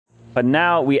But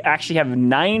now we actually have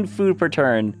 9 food per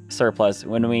turn surplus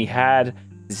when we had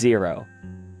 0.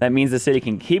 That means the city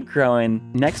can keep growing,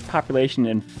 next population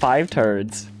in 5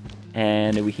 turns,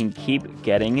 and we can keep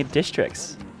getting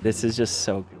districts. This is just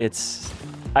so,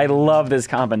 I love this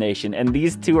combination. And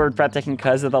these two are breathtaking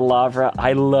because of the Lavra.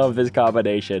 I love this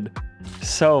combination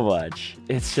so much.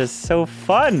 It's just so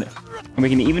fun. And we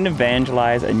can even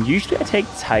evangelize, and usually I take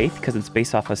tithe because it's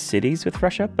based off of cities with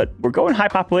Russia, but we're going high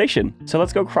population. So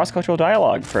let's go cross-cultural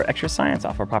dialogue for extra science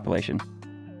off our population,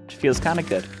 which feels kind of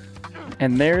good.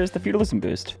 And there's the feudalism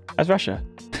boost as Russia.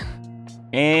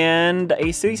 And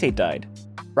a city-state died.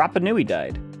 Rapa Nui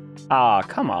died. Ah,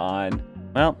 come on.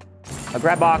 Well, I'll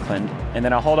grab Auckland, and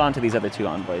then I'll hold on to these other 2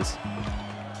 envoys.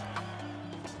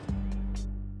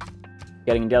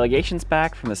 Getting delegations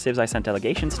back from the civs I sent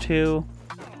delegations to,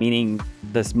 meaning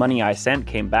this money I sent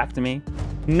came back to me.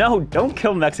 No, don't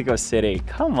kill Mexico City.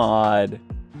 Come on.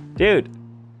 Dude,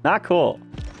 not cool.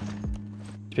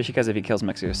 Especially because if he kills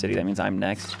Mexico City, that means I'm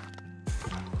next.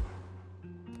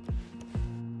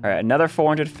 All right, another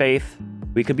 400 faith.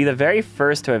 We could be the very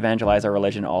first to evangelize our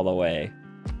religion all the way.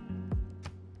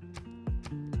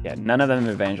 Yeah, none of them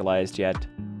have evangelized yet.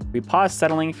 We paused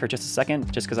settling for just a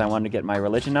second, just because I wanted to get my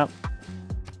religion up.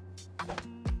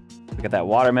 Look at that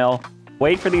watermill.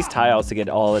 Wait for these tiles to get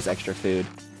all this extra food.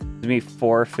 Gives me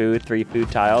 4 food, 3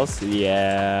 food tiles.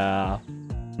 Yeah,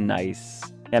 nice.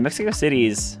 Yeah, Mexico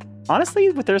City's,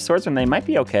 honestly, with their swordsmen, they might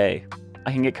be okay.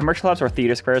 I can get commercial hubs or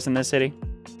theater squares in this city.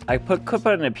 I could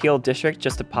put an appeal district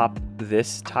just to pop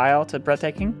this tile to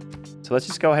breathtaking. So let's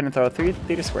just go ahead and throw a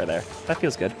theater square there. That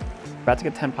feels good. About to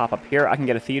get 10 pop up here. I can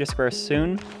get a theater square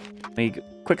soon. Let me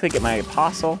quickly get my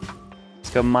apostle. Let's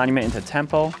go monument into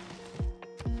temple.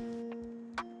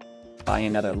 Buy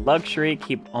another luxury.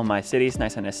 Keep all my cities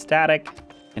nice and ecstatic.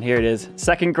 And here it is.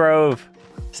 Second Grove.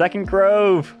 Second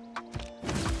Grove.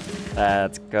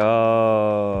 Let's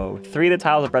go. 3 of the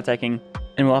tiles are breathtaking.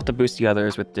 And we'll have to boost the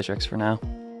others with districts for now.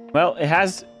 Well,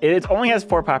 it only has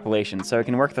 4 population, so it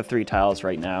can work the 3 tiles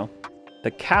right now.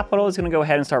 The capital is going to go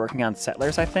ahead and start working on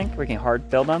settlers, I think. We can hard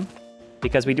build them.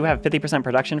 Because we do have 50%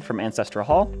 production from Ancestral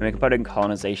Hall. And we can put it in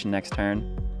colonization next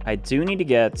turn. I do need to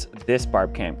get this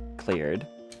barb camp cleared.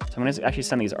 So I'm going to actually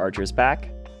send these archers back.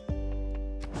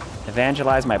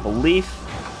 Evangelize my belief.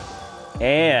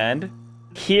 And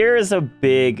here's a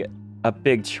big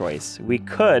choice. We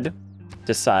could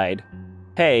decide,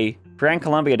 hey, Grand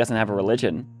Columbia doesn't have a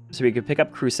religion. So we could pick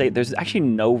up Crusade. There's actually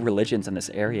no religions in this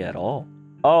area at all.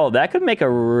 Oh, that could make a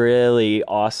really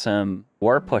awesome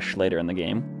war push later in the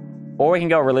game. Or we can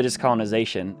go religious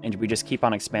colonization, and we just keep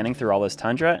on expanding through all this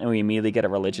tundra, and we immediately get a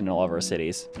religion in all of our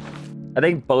cities. I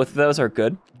think both of those are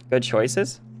good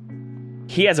choices.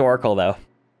 He has Oracle, though.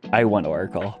 I want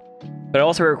Oracle. But it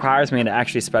also requires me to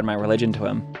actually spread my religion to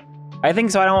him. I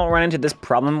think so I don't run into this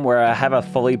problem where I have a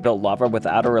fully built Lavra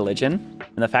without a religion,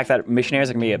 and the fact that missionaries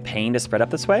are going to be a pain to spread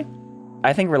up this way.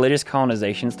 I think religious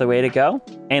colonization is the way to go.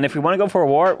 And if we want to go for a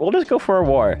war, we'll just go for a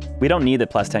war. We don't need the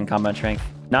 +10 combat strength.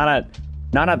 Not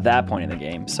at that point in the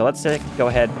game. So let's go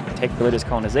ahead and take religious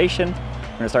colonization.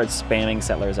 We're going to start spamming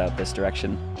settlers out this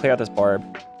direction. Clear out this barb.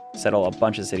 Settle a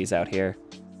bunch of cities out here.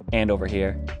 And over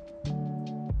here.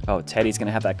 Oh, Teddy's going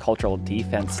to have that cultural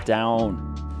defense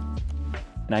down.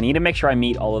 And I need to make sure I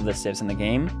meet all of the civs in the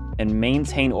game and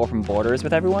maintain open borders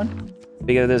with everyone.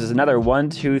 Because there's another 1,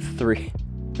 2, 3.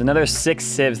 There's another 6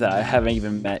 civs that I haven't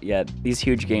even met yet. These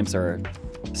huge games are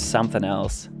something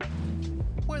else.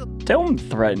 Don't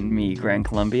threaten me, Grand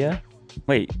Columbia.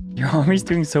 Wait, your army's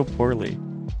doing so poorly.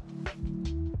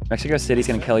 Mexico City's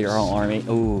gonna kill your whole army.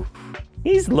 Ooh,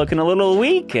 he's looking a little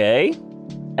weak, eh?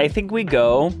 I think we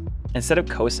go, instead of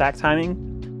Cossack timing,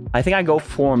 I think I go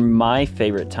for my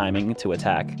favorite timing to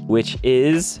attack, which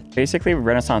is basically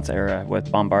Renaissance era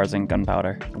with bombards and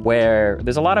gunpowder, where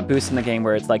there's a lot of boosts in the game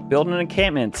where it's like build an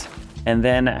encampment and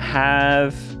then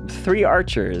have 3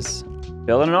 archers,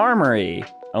 build an armory,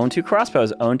 own 2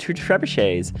 crossbows, own 2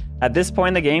 trebuchets. At this point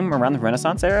in the game, around the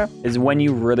Renaissance era, is when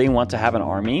you really want to have an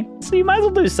army. So you might as well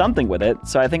do something with it.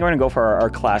 So I think we're gonna go for our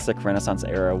classic Renaissance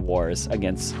era wars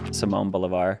against Simón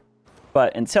Bolívar.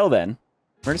 But until then,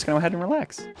 we're just gonna go ahead and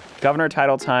relax. Governor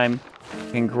title time.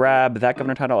 We can grab that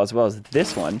governor title as well as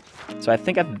this one. So I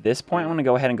think at this point, I'm gonna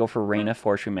go ahead and go for Reyna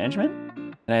Forestry Management.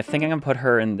 And I think I'm gonna put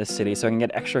her in this city so I can get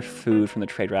extra food from the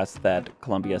trade routes that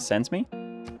Colombia sends me.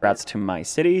 Routes to my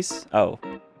cities. Oh,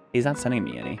 he's not sending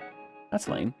me any. That's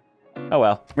lame. Oh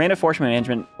well. Reyna Forestry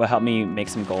Management will help me make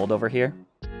some gold over here.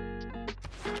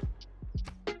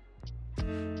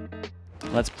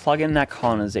 Let's plug in that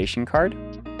colonization card.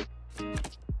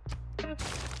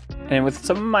 And with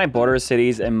some of my border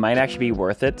cities, it might actually be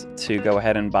worth it to go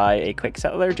ahead and buy a quick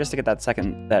settler just to get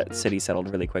that city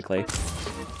settled really quickly.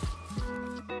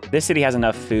 This city has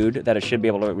enough food that it should be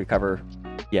able to recover,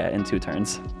 yeah, in 2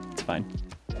 turns. It's fine.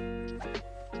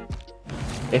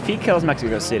 If he kills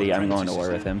Mexico City, I'm going to war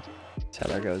with him.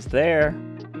 Settler goes there.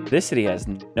 This city has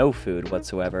no food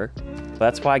whatsoever. So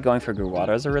that's why going for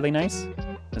Gurwadas are really nice,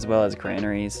 as well as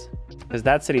granaries, because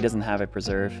that city doesn't have a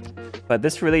preserve. But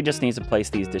this really just needs to place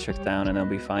these districts down and it'll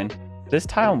be fine. This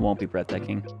tile won't be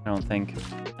breathtaking, I don't think.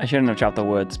 I shouldn't have chopped the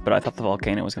woods, but I thought the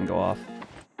volcano was going to go off.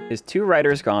 His 2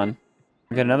 riders gone.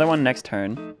 We got another one next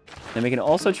turn. Then we can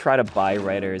also try to buy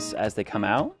riders as they come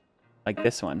out, like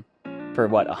this one. For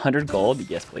what, 100 gold?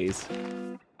 Yes, please.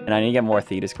 And I need to get more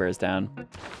theta squares down.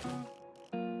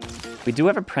 We do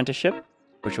have apprenticeship,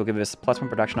 which will give us +1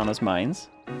 production on those mines.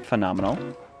 Phenomenal.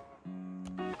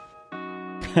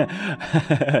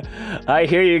 I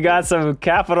hear you got some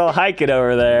capital hiking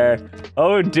over there.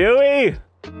 Oh, do we?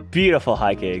 Beautiful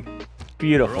hiking.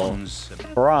 Beautiful.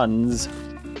 Bronze.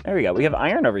 There we go. We have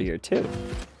iron over here, too.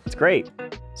 It's great.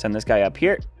 Send this guy up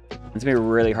here. It's going to be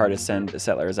really hard to send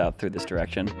settlers out through this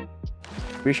direction.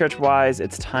 Research-wise,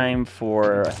 it's time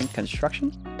for, I think,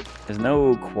 construction. There's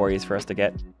no quarries for us to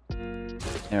get. And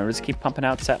we'll just keep pumping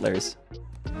out settlers.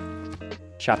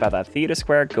 Chop out that theater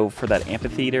square, go for that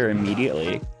amphitheater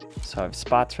immediately. So I have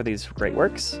spots for these great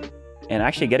works. And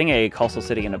actually getting a coastal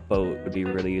city in a boat would be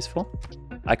really useful.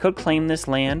 I could claim this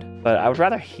land, but I would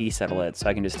rather he settle it so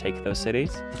I can just take those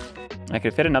cities. I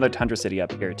could fit another tundra city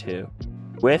up here too,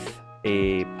 with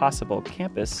a possible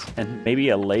campus and maybe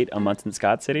a Munson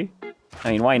Scott city.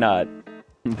 I mean, why not?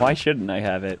 Why shouldn't I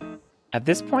have it? At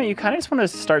this point, you kind of just want to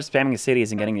start spamming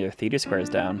cities and getting your theta squares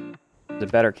down. There's a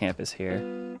better campus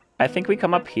here. I think we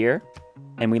come up here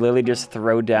and we literally just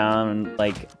throw down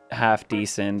like half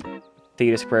decent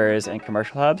theta squares and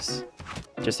commercial hubs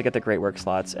just to get the great work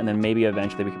slots. And then maybe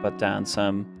eventually we can put down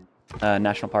some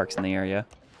national parks in the area.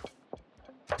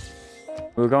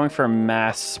 We're going for a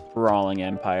mass sprawling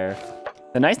empire.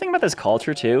 The nice thing about this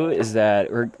culture too is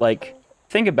that we're like,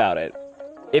 think about it.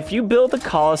 If you build the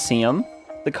Colosseum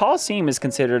is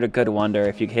considered a good wonder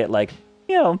if you hit like,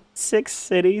 you know, 6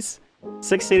 cities.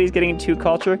 6 cities getting 2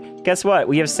 culture. Guess what?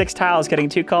 We have 6 tiles getting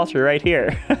 2 culture right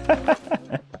here.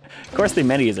 Of course, the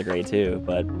amenities are great too,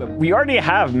 but we already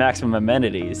have maximum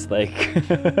amenities. Like,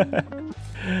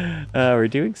 we're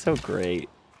doing so great.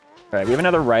 All right, we have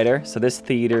another writer, so this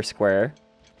theater square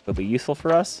will be useful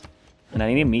for us. And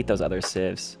I need to meet those other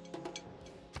civs.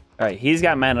 All right, he's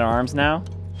got man-at-arms now,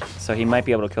 so he might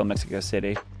be able to kill Mexico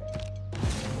City.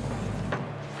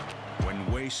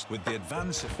 With the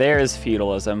advance of There's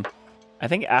feudalism. I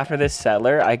think after this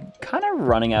settler, I'm kind of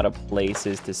running out of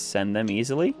places to send them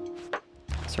easily.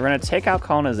 So we're going to take out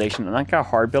colonization. I'm not going to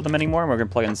hard build them anymore. We're going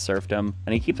to plug in serfdom.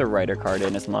 And keep the writer card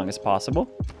in as long as possible.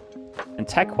 And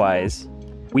tech-wise,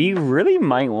 we really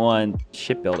might want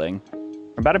shipbuilding.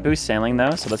 We're about to boost sailing,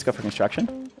 though, so let's go for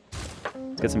construction.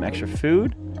 Let's get some extra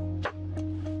food.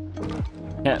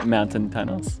 Yeah, mountain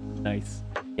tunnels. Nice.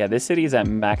 Yeah, this city is at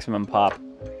maximum pop.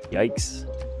 Yikes.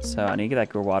 So I need to get that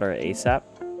Gurwada ASAP.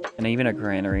 And even a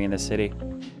granary in the city.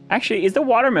 Actually, is the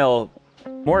watermill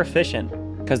more efficient?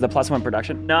 Because the +1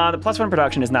 production? No, the +1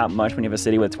 production is not much when you have a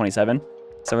city with 27.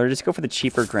 So we'll just go for the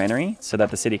cheaper granary so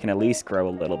that the city can at least grow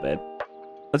a little bit.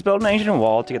 Let's build an ancient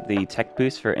wall to get the tech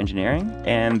boost for engineering.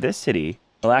 And this city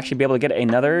will actually be able to get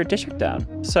another district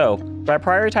down. So, do I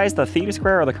prioritize the theater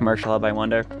square or the commercial hub, I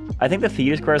wonder? I think the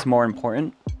theater square is more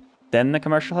important than the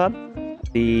commercial hub.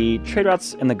 The trade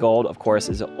routes in the gold, of course,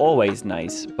 is always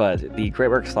nice, but the great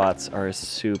work slots are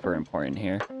super important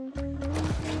here.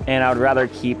 And I would rather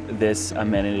keep this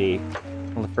amenity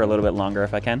for a little bit longer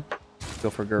if I can. Go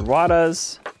for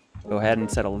Gurwadas. Go ahead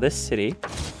and settle this city.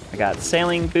 I got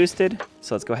sailing boosted,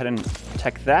 so let's go ahead and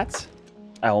tech that.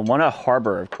 I will want a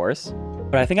harbor, of course,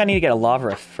 but I think I need to get a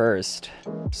Lavra first.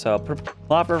 So I'll put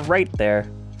Lavra right there.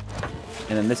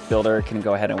 And then this builder can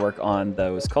go ahead and work on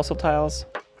those coastal tiles.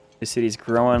 The city's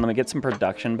growing. Let me get some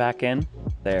production back in.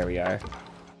 There we are.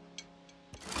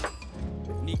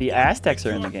 The Aztecs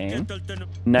are in the game.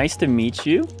 Nice to meet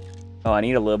you. Oh, I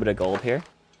need a little bit of gold here.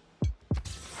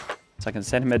 So I can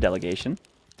send him a delegation.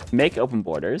 Make open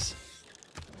borders.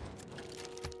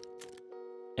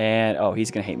 And, oh, he's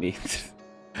gonna hate me.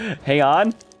 Hang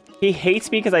on. He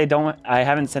hates me because I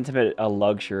haven't sent him a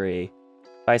luxury.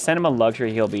 If I send him a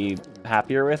luxury, he'll be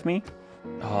happier with me.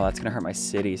 Oh, that's gonna hurt my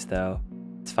cities though.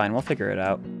 It's fine, we'll figure it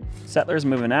out. Settlers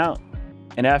moving out.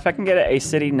 And if I can get a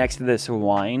city next to this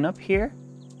wine up here,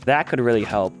 that could really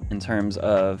help in terms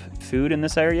of food in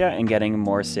this area and getting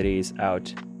more cities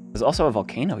out. There's also a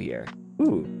volcano here.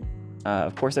 Ooh.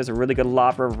 Of course, there's a really good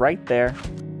Lavra right there.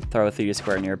 Throw a 3D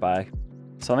square nearby.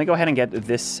 So let me go ahead and get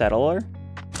this settler.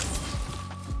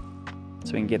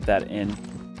 So we can get that in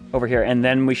over here. And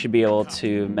then we should be able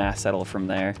to mass settle from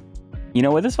there. You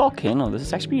know, with this volcano, this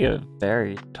is actually a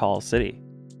very tall city.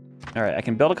 All right, I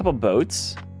can build a couple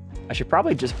boats. I should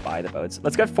probably just buy the boats.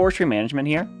 Let's get forestry management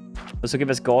here. This will give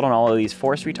us gold on all of these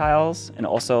forestry tiles and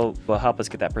also will help us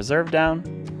get that preserve down.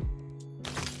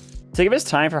 To give us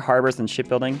time for harbors and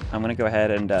shipbuilding, I'm gonna go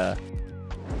ahead and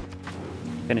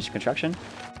finish construction.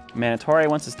 Mandatory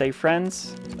wants to stay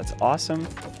friends. That's awesome.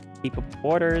 Keep up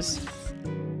borders.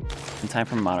 And time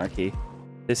for monarchy.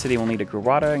 This city will need to grow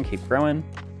water and keep growing.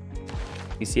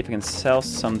 You see if I can sell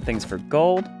some things for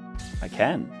gold. I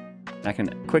can. I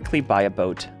can quickly buy a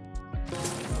boat.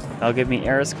 That'll give me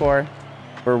era score.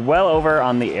 We're well over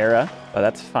on the era, but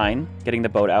that's fine. Getting the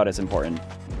boat out is important.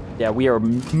 Yeah, we are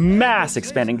mass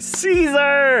expanding.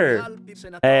 Caesar!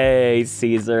 Hey,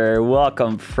 Caesar.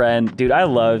 Welcome, friend. Dude, I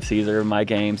love Caesar in my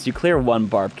games. You clear one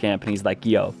barb camp, and he's like,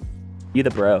 yo, you the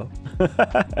bro.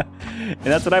 And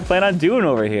that's what I plan on doing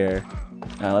over here.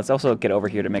 Let's also get over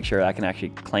here to make sure I can actually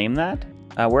claim that.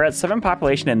 We're at 7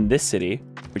 population in this city,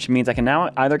 which means I can now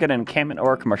either get an encampment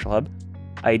or a commercial hub.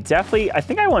 I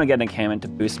think I want to get an encampment to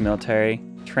boost military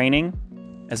training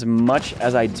as much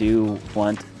as I do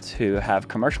want to have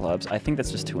commercial hubs. I think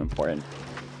that's just too important.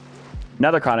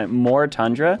 Another continent, more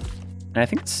tundra. And I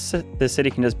think the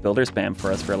city can just builder spam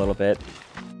for us for a little bit.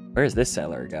 Where does this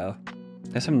settler go?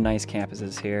 There's some nice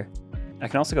campuses here. I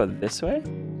can also go this way.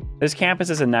 There's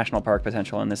campuses and national park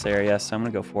potential in this area, so I'm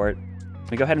gonna go for it.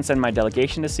 Let me go ahead and send my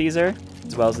delegation to Caesar,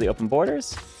 as well as the open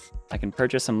borders. I can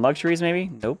purchase some luxuries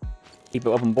maybe. Nope. Keep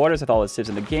open borders with all the civs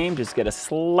in the game. Just get a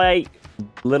slight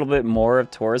little bit more of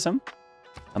tourism.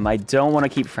 I don't want to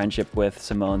keep friendship with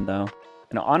Simone though.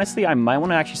 And honestly, I might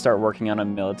want to actually start working on a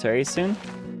military soon.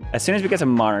 As soon as we get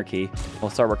some monarchy,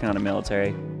 we'll start working on a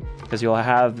military. Because you'll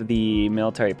have the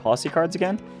military policy cards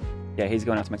again. Yeah, he's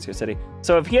going out to Mexico City.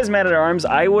 So if he has man-at-arms,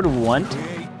 I would want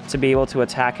to be able to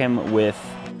attack him with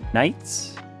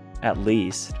knights, at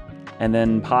least. And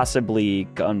then possibly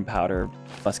gunpowder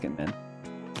musketmen.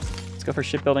 Let's go for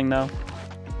shipbuilding though.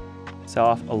 Sell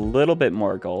off a little bit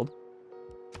more gold.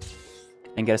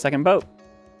 And get a second boat.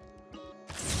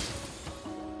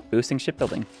 Boosting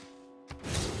shipbuilding.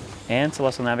 And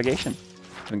celestial navigation. So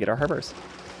we can get our harbors.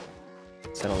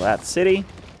 Settle that city.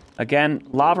 Again,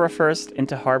 Lavra first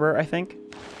into harbor, I think,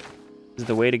 is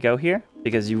the way to go here.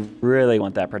 Because you really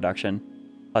want that production.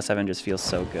 +7 just feels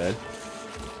so good.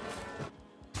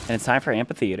 And it's time for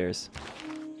amphitheaters.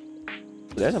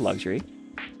 Ooh, there's a luxury.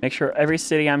 Make sure every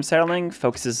city I'm settling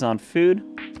focuses on food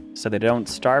so they don't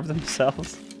starve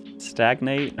themselves,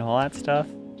 stagnate, and all that stuff.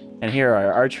 And here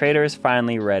are our traders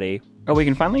finally ready. Oh, we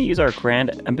can finally use our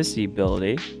grand embassy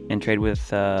ability and trade with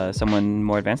someone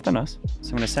more advanced than us.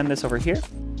 So I'm gonna send this over here.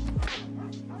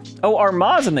 Oh,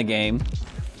 Arma's in the game.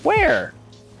 Where?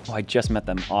 Oh, I just met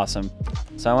them. Awesome.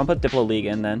 So I want to put Diplo League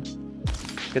in then.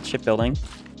 Good shipbuilding.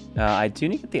 I do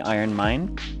need to get the iron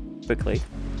mine quickly.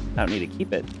 I don't need to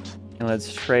keep it. And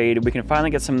let's trade. We can finally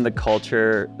get some of the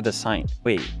culture, the science.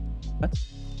 Wait, what?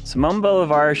 Simone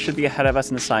Bolivar should be ahead of us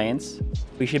in the science.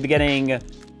 We should be getting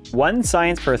 1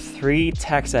 science per 3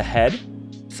 techs ahead.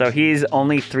 So he's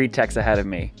only 3 techs ahead of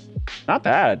me. Not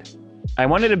bad. I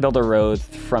wanted to build a road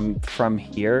from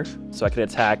here so I could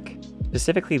attack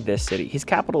specifically this city. His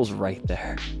capital's right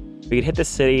there. We could hit the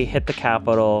city, hit the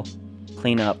capital,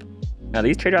 clean up. Now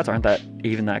these trade routes aren't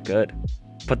even that good.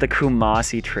 But the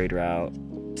Kumasi trade route,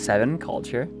 7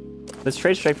 culture. Let's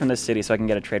trade straight from this city so I can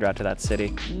get a trade route to that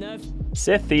city.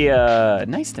 Scythia,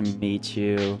 nice to meet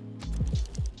you.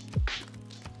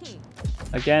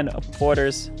 Again, up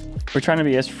borders. We're trying to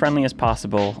be as friendly as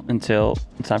possible until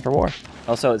it's time for war.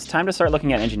 Also, it's time to start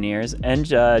looking at engineers. And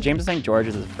James St. George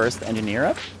is the first engineer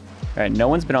up. All right, no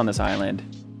one's been on this island.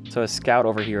 So a scout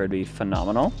over here would be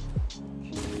phenomenal.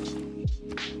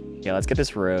 Yeah, let's get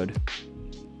this road.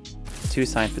 2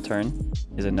 science per turn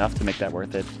is enough to make that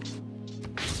worth it.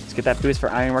 Let's get that boost for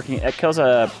iron working. It kills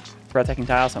a breathtaking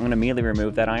tile, so I'm gonna immediately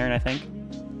remove that iron, I think.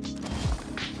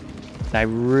 I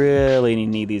really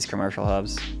need these commercial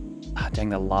hubs. Ah, dang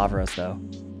the Lavras though.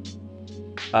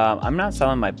 I'm not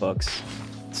selling my books,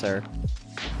 sir.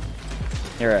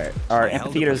 Here, our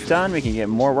amphitheater's done. We can get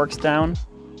more works down.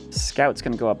 Scout's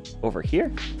gonna go up over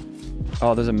here.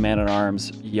 Oh, there's a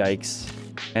man-at-arms. Yikes.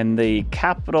 And the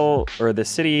capital, or the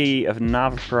city of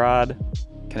Novgorod,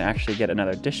 can actually get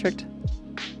another district.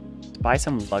 Let's buy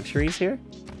some luxuries here.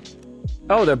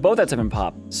 Oh, they're both at 7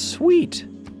 pop. Sweet.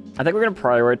 I think we're gonna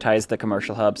prioritize the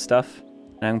commercial hub stuff.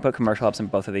 And I'm gonna put commercial hubs in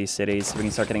both of these cities so we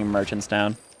can start getting merchants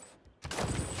down.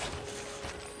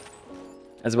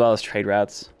 as well as trade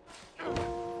routes.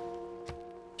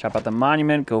 Chop out the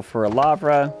monument, go for a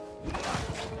Lavra.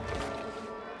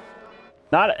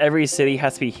 Not every city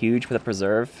has to be huge with a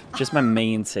preserve, just my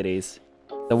main cities.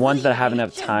 The ones that have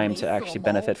enough time to actually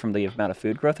benefit from the amount of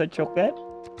food growth that you'll get.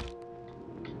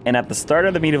 And at the start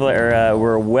of the medieval era,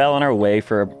 we're well on our way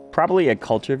for probably a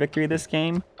culture victory this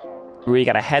game. We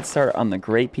got a head start on the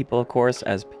great people, of course,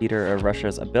 as Peter of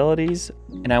Russia's abilities.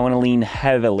 And I want to lean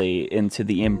heavily into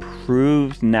the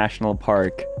improved national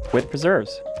park with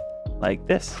preserves, like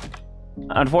this.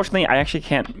 Unfortunately, I actually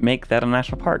can't make that a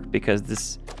national park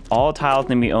because all tiles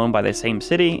need to be owned by the same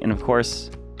city. And of course,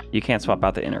 you can't swap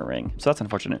out the inner ring. So that's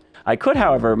unfortunate. I could,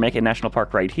 however, make a national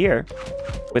park right here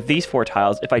with these 4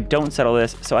 tiles if I don't settle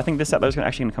this. So I think this settler is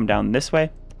actually going to come down this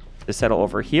way to settle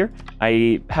over here.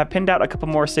 I have pinned out a couple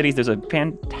more cities. There's a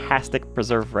fantastic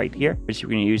preserve right here, which you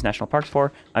can use national parks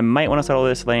for. I might want to settle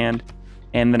this land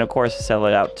and then, of course, settle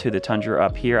it out to the tundra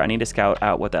up here. I need to scout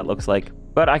out what that looks like.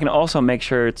 But I can also make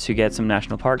sure to get some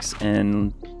national parks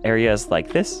in areas like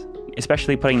this,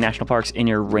 especially putting national parks in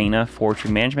your Reyna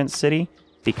forestry management city,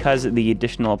 because the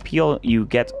additional appeal you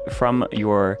get from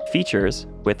your features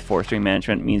with forestry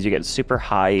management means you get super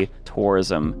high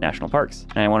tourism national parks.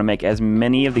 And I want to make as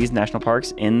many of these national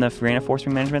parks in the Reyna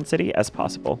forestry management city as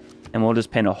possible. And we'll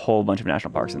just pin a whole bunch of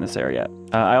national parks in this area.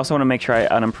 I also want to make sure I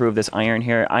unimprove this iron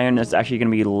here. Iron is actually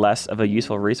going to be less of a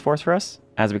useful resource for us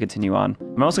as we continue on.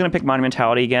 I'm also going to pick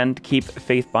monumentality again to keep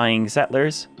faith buying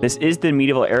settlers. This is the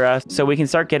medieval era, so we can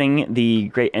start getting the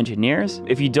great engineers.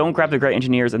 If you don't grab the great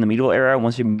engineers in the medieval era,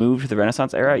 once you move to the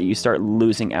Renaissance era, you start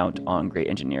losing out on great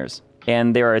engineers.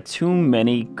 And there are too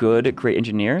many good great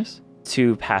engineers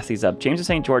to pass these up. James of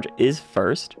St. George is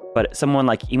first, but someone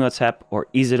like Imhotep or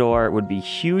Isidore would be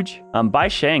huge. Bai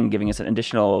Sheng giving us an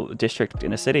additional district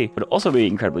in a city would also be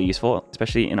incredibly useful,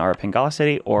 especially in our Pingala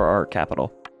city or our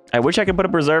capital. I wish I could put a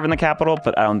preserve in the capital,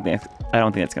 but I don't think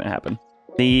that's going to happen.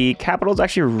 The capital is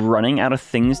actually running out of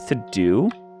things to do,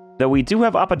 though we do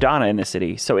have Apadana in the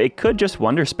city, so it could just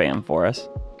wonder spam for us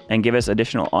and give us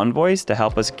additional envoys to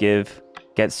help us get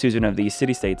Susan of these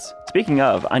city-states. Speaking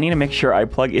of, I need to make sure I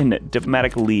plug in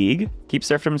Diplomatic League, keep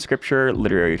serfdom, scripture,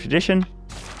 literary tradition,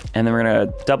 and then we're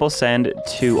gonna double send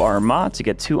to Armagh to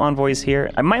get 2 envoys here.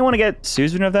 I might want to get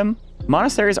Susan of them.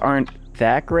 Monasteries aren't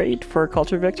that great for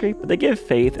culture victory, but they give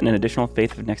faith and an additional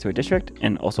faith next to a district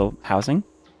and also housing.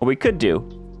 What we could do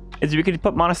is we could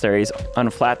put monasteries on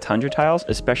flat tundra tiles,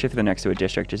 especially if they're next to a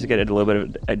district, just to get a little bit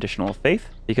of additional faith,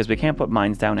 because we can't put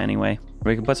mines down anyway.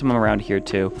 We can put some around here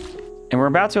too. And we're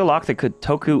about to unlock the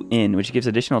Kotoku Inn, which gives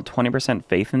additional 20%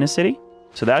 faith in the city.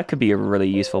 So that could be a really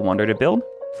useful wonder to build.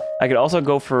 I could also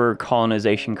go for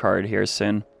colonization card here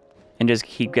soon and just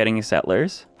keep getting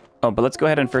settlers. Oh, but let's go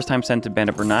ahead and first time send to Band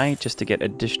of Brunei just to get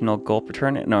additional gold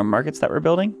return in our markets that we're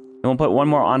building. And we'll put one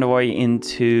more envoy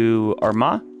into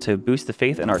Armagh to boost the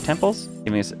faith in our temples,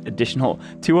 giving us additional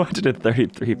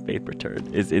 233 faith return.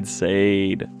 Is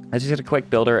insane. Let's just get a quick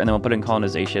builder and then we'll put in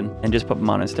colonization and just put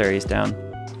monasteries down.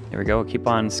 There we go. Keep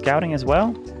on scouting as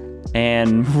well.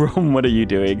 And Rome, what are you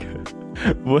doing?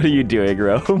 What are you doing,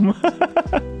 Rome?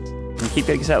 We keep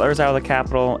getting settlers out of the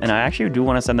capital, and I actually do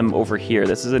want to send them over here.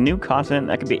 This is a new continent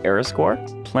that could be Eriscore.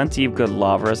 Plenty of good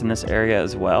lavras in this area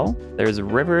as well. There's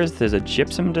rivers, there's a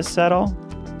gypsum to settle.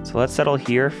 So let's settle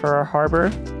here for our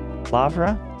harbor,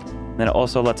 Lavra. And then it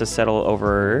also lets us settle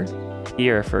over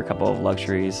here for a couple of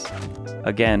luxuries.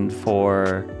 Again,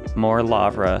 for more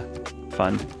Lavra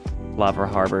fund, Lavra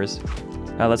harbors.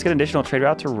 Let's get an additional trade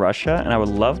route to Russia, and I would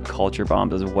love culture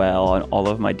bombs as well on all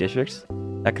of my districts.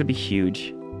 That could be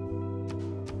huge.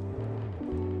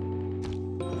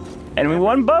 And we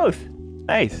won both!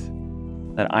 Nice.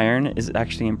 That iron is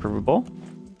actually improvable.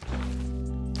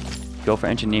 Go for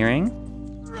engineering.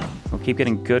 We'll keep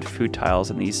getting good food tiles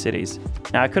in these cities.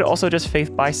 Now, I could also just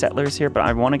faith buy settlers here, but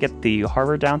I want to get the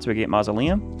harbor down so we get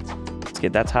mausoleum. Let's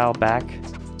get that tile back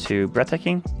to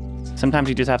breathtaking. Sometimes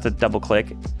you just have to double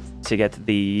click to get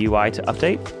the UI to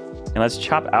update. And let's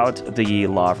chop out the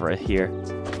Lavra here.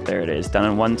 There it is, done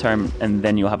in one turn, and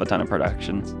then you'll have a ton of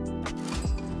production.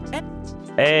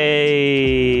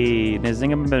 Hey,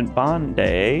 Nzinga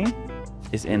Bande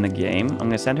is in the game. I'm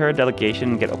gonna send her a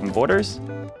delegation and get open borders.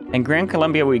 And Grand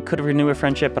Columbia, we could renew a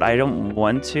friendship, but I don't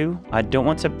want to. I don't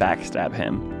want to backstab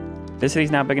him. This city's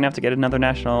now big enough to get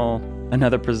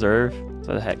another preserve.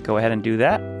 So go ahead and do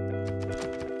that.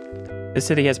 This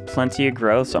city has plenty of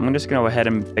growth, so I'm just gonna go ahead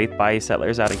and faith buy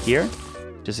settlers out of here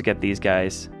just to get these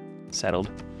guys settled.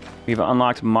 We've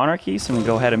unlocked monarchy, so we can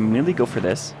go ahead and immediately go for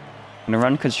this. I'm gonna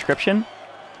run conscription,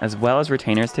 as well as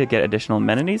retainers to get additional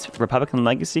amenities, Republican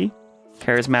legacy,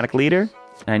 charismatic leader,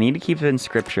 and I need to keep it in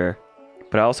scripture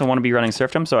But I also want to be running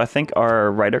serfdom, so I think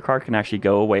our writer card can actually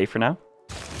go away for now.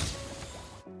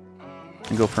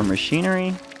 And go for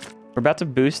machinery. We're about to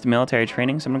boost military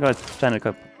training, so I'm going to go spend a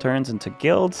couple turns into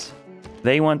guilds.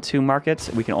 They want 2 markets.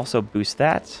 We can also boost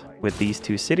that with these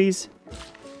 2 cities.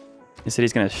 The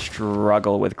city's going to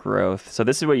struggle with growth. So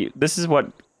this is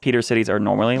what Peter cities are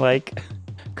normally like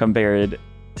compared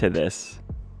to this.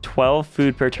 12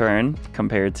 food per turn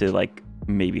compared to like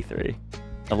maybe 3.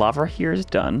 The Lavra here is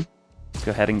done. Let's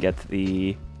go ahead and get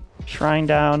the shrine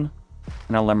down.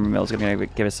 And our lumber mill is going to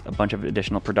give us a bunch of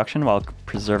additional production while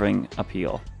preserving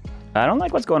appeal. I don't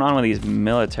like what's going on with these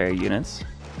military units.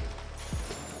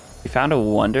 We found a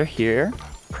wonder here.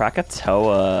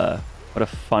 Krakatoa. What a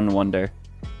fun wonder.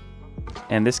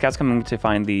 And this scout's coming to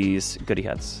find these goodie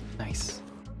huts. Nice.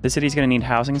 This city's going to need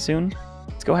housing soon.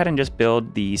 Let's go ahead and just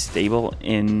build the stable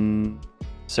in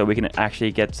so we can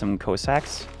actually get some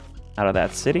Cossacks out of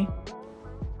that city.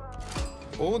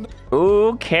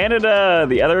 Ooh, Canada,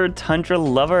 the other tundra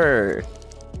lover.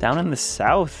 Down in the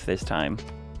south this time.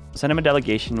 Send him a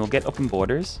delegation, we'll get open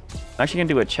borders. I'm actually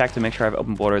gonna do a check to make sure I have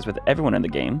open borders with everyone in the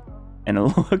game. And it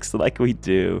looks like we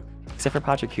do, except for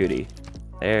Pachacuti.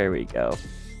 There we go.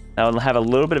 Now we'll have a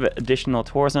little bit of additional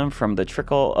tourism from the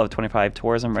trickle of 25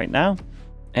 tourism right now.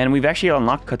 And we've actually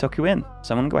unlocked Kotokuin.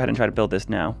 So I'm gonna go ahead and try to build this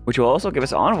now, which will also give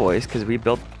us envoys because we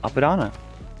built Apadana.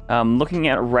 Looking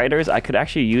at writers, I could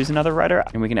actually use another writer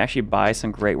and we can actually buy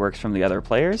some great works from the other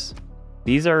players.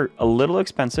 These are a little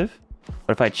expensive,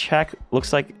 but if I check,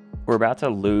 looks like we're about to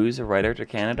lose a writer to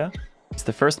Canada. It's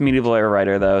the first medieval era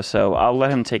writer though, so I'll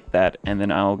let him take that and then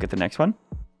I'll get the next one.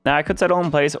 Now I could settle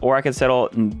in place or I could settle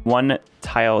 1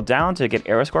 tile down to get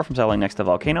era score from settling next to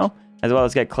volcano, as well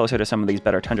as get closer to some of these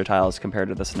better tundra tiles compared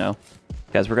to the snow.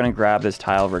 Because we're gonna grab this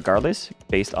tile regardless,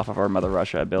 based off of our Mother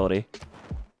Russia ability.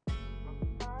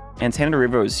 And Santa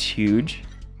River is huge.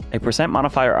 A percent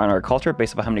modifier on our culture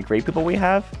based off how many great people we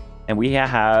have. And we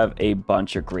have a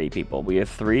bunch of great people. We have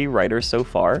 3 writers so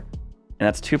far. And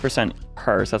that's 2%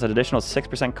 per. So that's an additional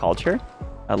 6% culture.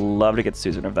 I'd love to get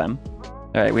Susan of them.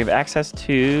 All right, we have access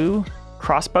to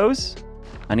crossbows.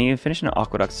 I need to finish an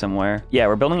aqueduct somewhere. Yeah,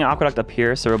 we're building an aqueduct up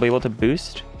here, so we'll be able to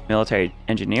boost military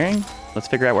engineering. Let's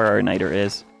figure out where our niter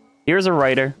is. Here's a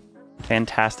writer.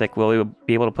 Fantastic. We'll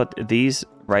be able to put these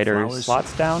writer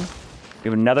slots down. We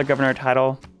have another governor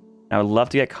title. I would love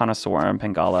to get connoisseur in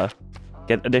Pengala.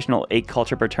 Get additional 8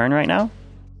 culture per turn right now.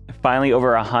 Finally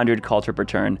over 100 culture per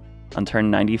turn on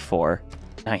turn 94.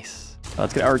 Nice.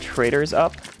 Let's get our traders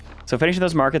up. So finishing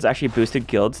those markets actually boosted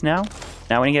guilds now.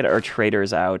 Now we need to get our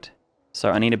traders out. So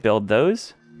I need to build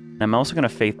those. And I'm also going to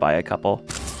faith buy a couple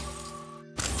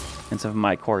in some of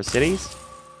my core cities.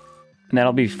 And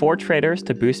that'll be 4 traders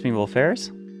to boost medieval affairs.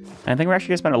 And I think we're actually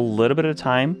going to spend a little bit of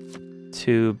time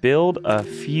to build a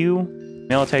few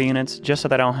military units just so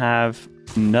that I don't have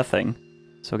nothing.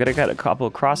 So we're going to get a couple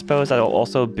of crossbows that will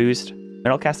also boost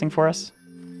metal casting for us.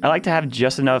 I like to have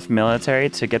just enough military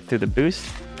to get through the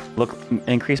boost.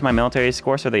 Increase my military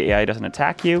score so the AI doesn't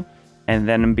attack you. And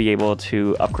then be able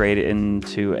to upgrade it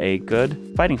into a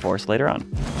good fighting force later on.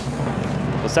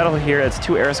 We'll settle here. It's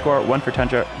 2 era score, 1 for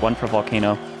Tundra, 1 for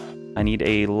Volcano. I need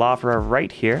a Lavra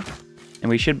right here. And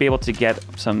we should be able to get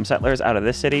some settlers out of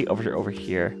this city over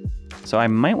here. So I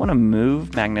might want to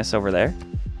move Magnus over there.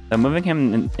 Though moving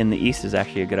him in the east is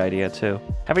actually a good idea too.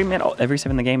 Have we met every civ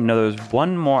in the game? No, there's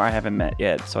 1 more I haven't met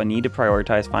yet. So I need to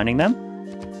prioritize finding them.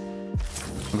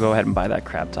 We'll go ahead and buy that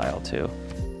crab tile too.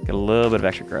 Get a little bit of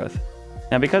extra growth.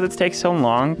 Now because it takes so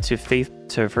long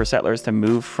for settlers to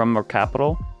move from our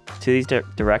capital to these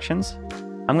directions,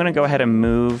 I'm going to go ahead and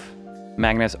move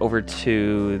Magnus over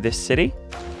to this city.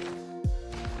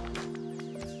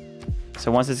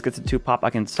 So once this gets to 2 pop, I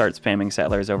can start spamming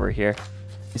settlers over here.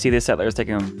 You see this settler is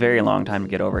taking a very long time to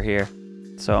get over here.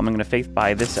 So I'm going to faith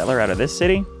buy this settler out of this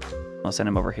city. I'll send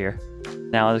him over here.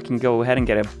 Now I can go ahead and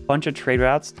get a bunch of trade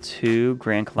routes to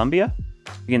Grand Columbia.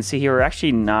 You can see here we're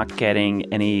actually not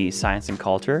getting any science and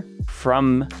culture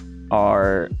from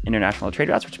our international trade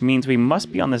routes, which means we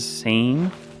must be on the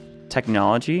same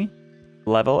technology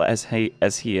level as he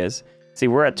is. See,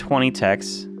 we're at 20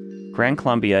 techs. Grand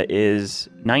Columbia is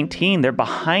 19. They're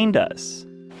behind us.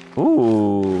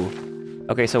 Ooh.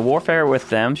 Okay, so warfare with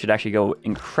them should actually go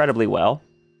incredibly well.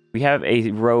 We have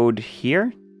a road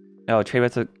here. Oh, trade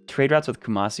routes with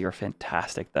Kumasi are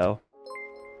fantastic, though.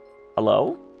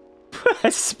 Hello?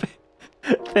 Thanks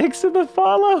for the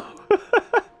follow.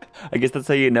 I guess that's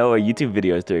how you know a YouTube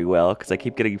video is doing well, because I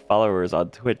keep getting followers on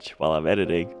Twitch while I'm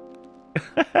editing.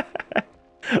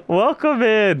 Welcome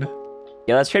in.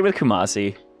 Yeah, let's trade with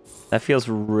Kumasi. That feels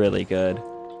really good.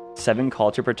 7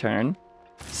 culture per turn.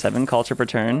 7 culture per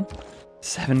turn.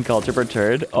 7 culture per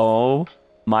turn. Oh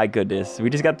my goodness. We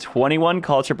just got 21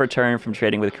 culture per turn from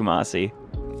trading with Kumasi.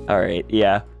 All right,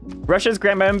 yeah. Russia's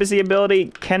Grand Embassy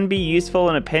ability can be useful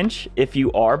in a pinch if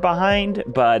you are behind,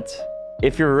 but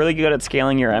if you're really good at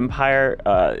scaling your empire,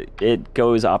 it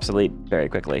goes obsolete very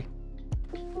quickly.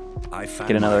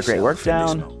 Get another great work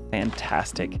down.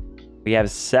 Fantastic. We have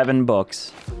 7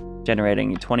 books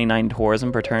generating 29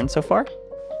 tourism per turn so far.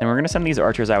 And we're going to send these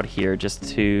archers out here just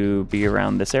to be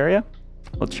around this area.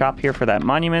 We'll chop here for that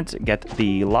monument, get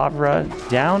the Lavra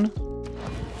down,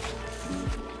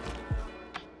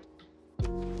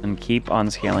 and keep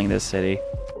on scaling this city.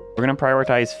 We're going to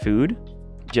prioritize food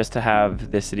just to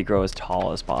have this city grow as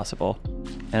tall as possible.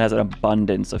 It has an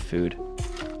abundance of food.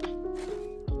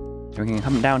 We can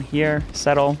come down here,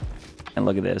 settle, and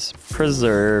look at this.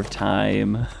 Preserve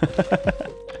time.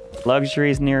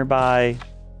 Luxuries nearby.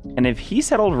 And if he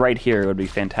settled right here, it would be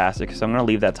fantastic. So I'm going to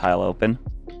leave that tile open.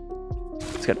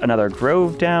 Let's get another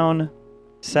grove down.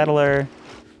 Settler.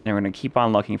 And we're going to keep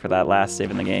on looking for that last save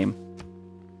in the game.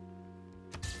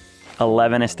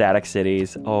 11 ecstatic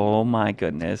cities. Oh my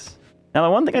goodness. Now, the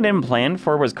one thing I didn't plan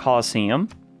for was Colosseum.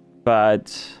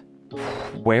 But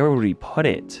where would we put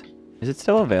it? Is it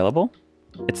still available?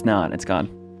 It's not. It's gone.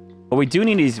 What we do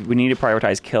need is we need to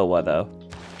prioritize Kilwa, though.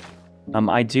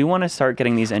 I do want to start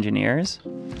getting these engineers.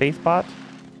 Faithbot.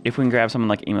 If we can grab someone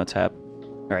like Emotep.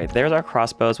 All right, there's our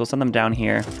crossbows. We'll send them down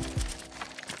here.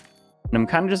 And I'm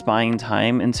kind of just buying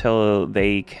time until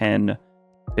they can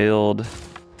build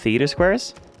theater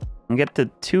squares. And get the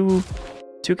two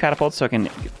catapults so I can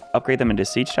upgrade them into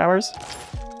siege towers.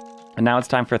 And now it's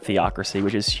time for Theocracy,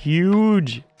 which is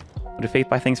huge. We'll do Faith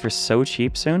by things for so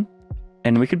cheap soon.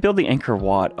 And we could build the Angkor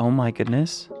Wat. Oh my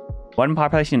goodness. 1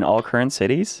 population in all current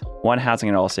cities. 1 housing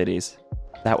in all cities.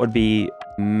 That would be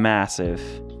massive.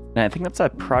 And I think that's a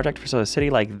project for a city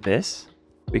like this.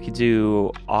 We could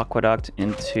do aqueduct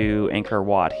into Angkor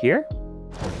Wat here.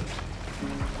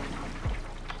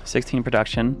 16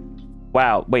 production.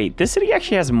 Wow, wait, this city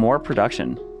actually has more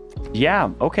production. Yeah,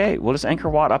 okay, we'll just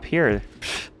Angkor Wat up here.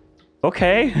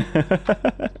 Okay.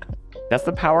 That's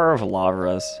the power of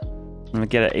Lavras. I'm gonna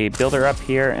get a builder up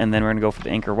here, and then we're gonna go for the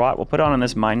Angkor Wat. We'll put it on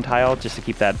this mine tile just to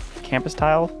keep that campus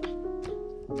tile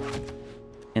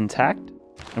intact.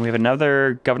 And we have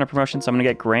another governor promotion, so I'm gonna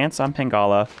get grants on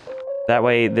Pangala. That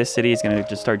way, this city is gonna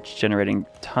just start generating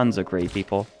tons of great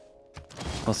people.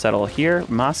 We'll settle here,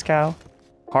 Moscow.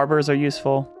 Harbors are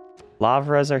useful.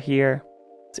 Lavras are here.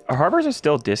 Our harbors are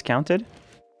still discounted.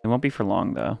 It won't be for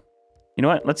long, though. You know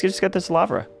what? Let's just get this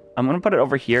Lavra. I'm gonna put it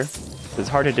over here. It's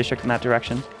hard to district in that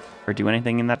direction or do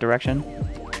anything in that direction.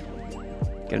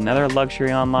 Get another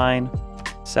luxury online.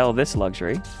 Sell this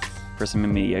luxury for some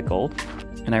immediate gold.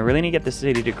 And I really need to get this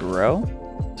city to grow.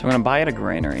 So we're gonna buy at a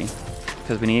granary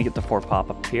because we need to get the 4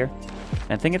 pop-up here.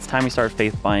 And I think it's time we start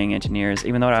faith buying engineers,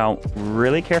 even though I don't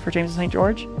really care for James St.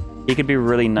 George. He could be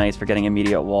really nice for getting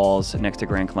immediate walls next to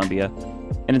Grand Columbia.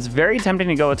 And it's very tempting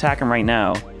to go attack him right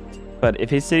now. But if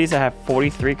his cities have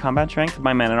 43 combat strength,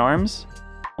 my man-at-arms,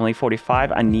 only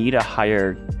 45, I need a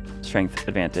higher strength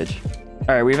advantage.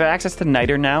 All right, we have access to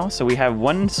Niter now, so we have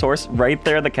 1 source right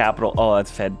there at the capital. Oh,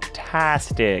 that's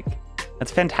fantastic.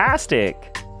 That's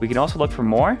fantastic. We can also look for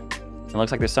more. It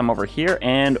looks like there's some over here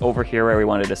and over here where we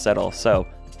wanted to settle. So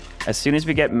as soon as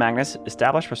we get Magnus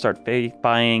established, we'll start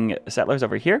buying settlers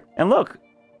over here. And look,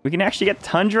 we can actually get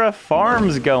Tundra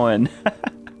Farms going.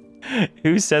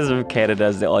 Who says of Canada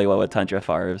is the only one with Tundra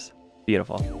Farms?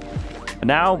 Beautiful. But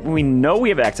now we know we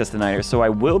have access to Niter, so I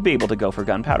will be able to go for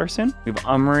gunpowder soon. We have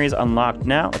armories unlocked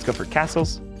now. Let's go for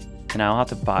castles. And I'll have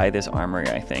to buy this armory,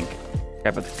 I think.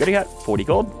 Grab a goodie hut, 40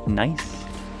 gold. Nice.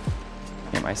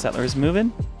 Get my settlers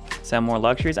moving. Sell more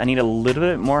luxuries. I need a little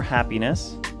bit more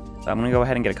happiness. So I'm gonna go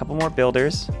ahead and get a couple more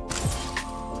builders.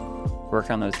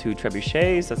 Work on those 2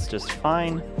 trebuchets, that's just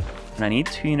fine. And I need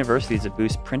 2 universities to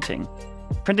boost printing.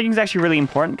 Printing is actually really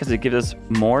important because it gives us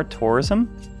more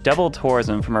tourism, double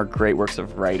tourism from our great works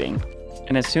of writing.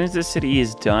 And as soon as this city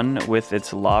is done with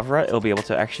its Lavra, it'll be able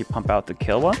to actually pump out the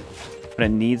Kilwa. But it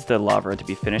needs the Lavra to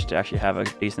be finished to actually have a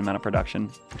decent amount of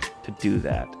production to do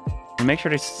that. And make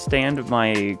sure to stand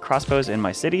my crossbows in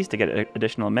my cities to get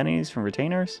additional amenities from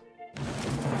retainers.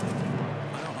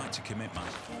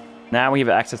 Now we have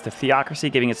access to Theocracy,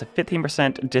 giving us a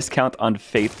 15% discount on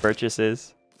faith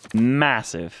purchases.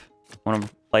 Massive. I want to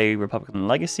play Republican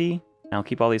Legacy, and I'll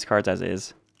keep all these cards as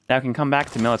is. Now I can come back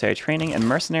to military training and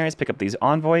mercenaries, pick up these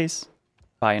envoys,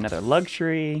 buy another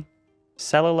luxury,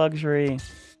 sell a luxury.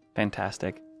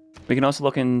 Fantastic. We can also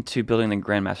look into building the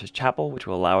Grandmaster's Chapel, which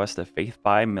will allow us to faith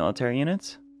buy military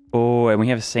units. Oh, and we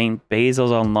have St.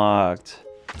 Basil's unlocked.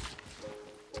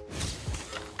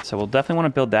 So we'll definitely want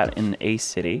to build that in a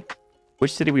city.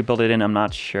 Which city we build it in, I'm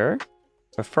not sure.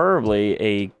 Preferably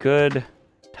a good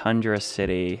tundra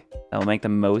city that will make the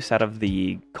most out of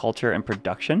the culture and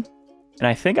production. And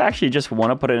I think I actually just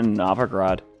want to put it in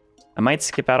Novigrad. I might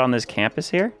skip out on this campus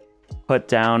here. Put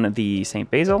down the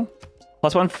St. Basil.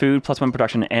 +1 food, +1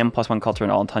 production, and +1 culture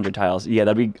in all tundra tiles. Yeah,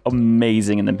 that'd be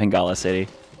amazing in the Pingala city.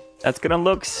 That's gonna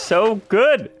look so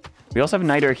good. We also have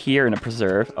niter here in a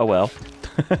preserve. Oh well.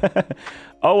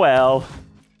 Oh well.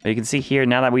 You can see here,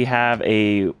 now that we have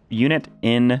a unit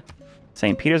in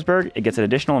St. Petersburg, it gets an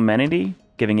additional amenity,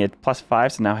 giving it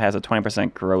 +5, so now has a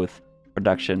 20% growth,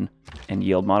 production, and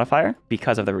yield modifier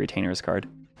because of the retainers card.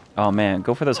 Oh man,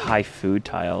 go for those high food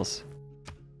tiles.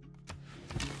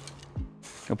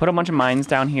 We'll put a bunch of mines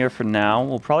down here for now.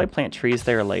 We'll probably plant trees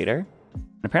there later.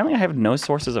 And apparently I have no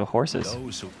sources of horses.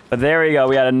 But there we go.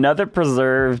 We got another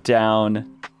preserve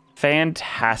down.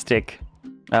 Fantastic.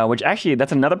 Which actually,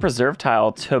 that's another preserve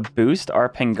tile to boost our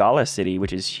Pingala city,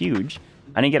 which is huge.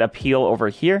 I need to get appeal over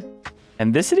here.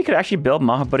 And this city could actually build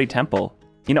Mahabodhi Temple.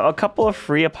 You know, a couple of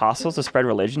free apostles to spread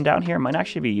religion down here might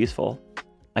actually be useful.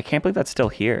 I can't believe that's still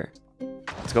here.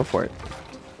 Let's go for it.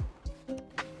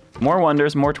 More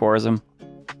wonders, more tourism.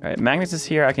 All right, Magnus is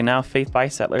here. I can now faith buy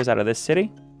settlers out of this city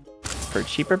for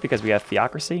cheaper because we have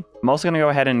theocracy. I'm also going to go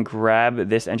ahead and grab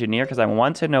this engineer because I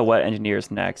want to know what engineer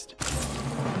is next.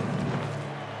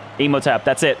 Emotep,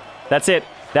 that's it. That's it.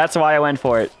 That's why I went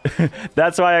for it.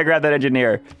 That's why I grabbed that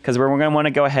engineer, because we're going to want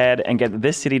to go ahead and get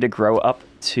this city to grow up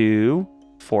to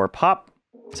 4 pop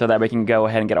so that we can go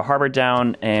ahead and get a harbor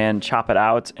down and chop it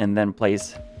out and then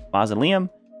place mausoleum.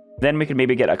 Then we could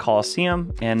maybe get a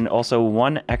Colosseum and also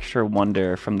 1 extra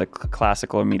wonder from the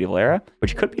classical or medieval era,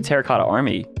 which could be Terracotta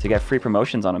Army to get free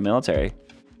promotions on a military.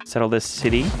 Settle this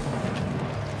city.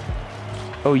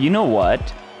 Oh, you know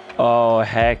what? Oh,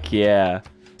 heck yeah.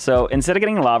 So instead of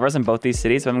getting Lavras in both these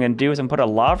cities, what I'm going to do is I'm put a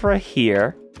Lavra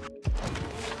here.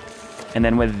 And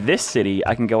then with this city,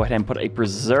 I can go ahead and put a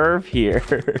preserve here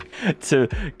to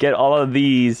get all of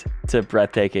these to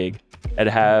breathtaking. And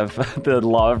have the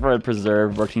Lavra and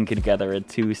preserve working together in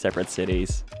 2 separate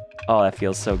cities. Oh, that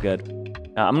feels so good.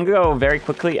 I'm going to go very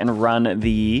quickly and run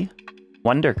the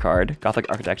Wonder card, Gothic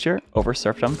Architecture, over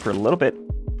Serfdom for a little bit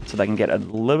so that I can get a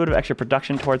little bit of extra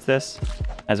production towards this,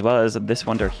 as well as this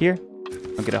Wonder here.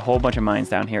 I'll get a whole bunch of mines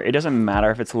down here. It doesn't matter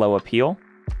if it's low appeal,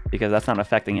 because that's not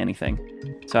affecting anything.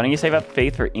 So I need to save up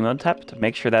Faith for Emotep to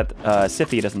make sure that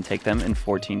Scythia doesn't take them in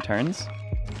 14 turns.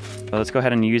 So let's go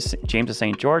ahead and use James of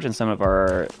St. George in some of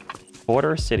our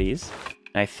border cities.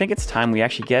 And I think it's time we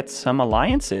actually get some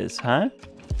alliances, huh?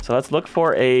 So let's look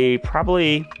for a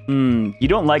probably... you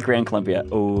don't like Grand Columbia.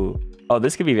 Oh,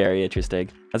 this could be very interesting.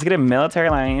 Let's get a military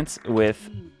alliance with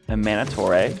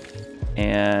Manitore.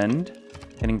 And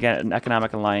then get an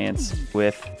economic alliance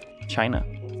with China.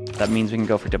 That means we can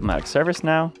go for diplomatic service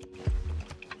now.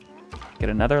 Get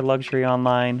another luxury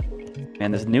online.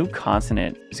 And this new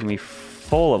continent is going to be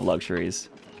full of luxuries.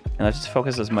 And let's just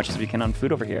focus as much as we can on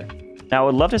food over here. Now, I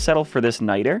would love to settle for this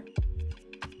niter.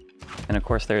 And of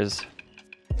course, there's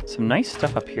some nice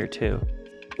stuff up here too.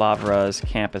 Lavras,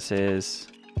 campuses,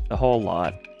 the whole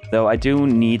lot. Though I do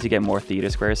need to get more theater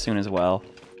squares soon as well.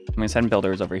 I'm going to send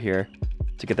builders over here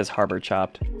to get this harbor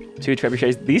chopped. 2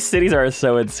 trebuchets. These cities are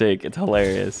so in sync. It's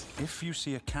hilarious. If you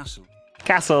see a castle.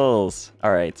 Castles.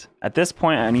 All right. At this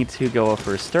point, I need to go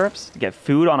for stirrups to get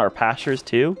food on our pastures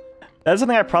too. That's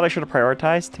something I probably should have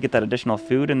prioritized to get that additional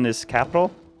food in this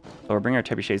capital. So we're bringing our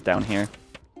trebuchets down here.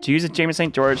 To use a James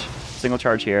St. George, single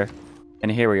charge here.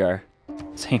 And here we are.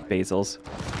 St. Basil's.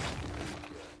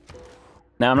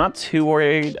 Now, I'm not too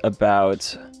worried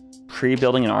about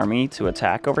pre-building an army to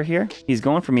attack over here. He's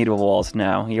going for medieval walls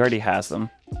now. He already has them.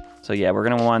 So yeah, we're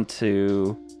going to want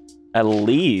to at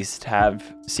least have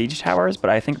siege towers,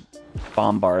 but I think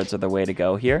bombards are the way to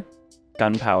go here.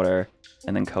 Gunpowder,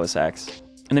 and then Cossacks.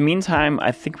 In the meantime,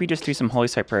 I think we just do some holy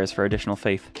site prayers for additional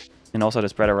faith, and also to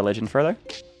spread our religion further.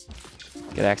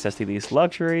 Get access to these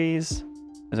luxuries.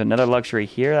 There's another luxury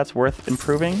here that's worth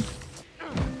improving.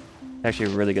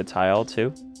 Actually a really good tile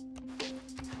too.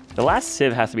 The last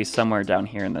civ has to be somewhere down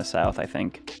here in the south, I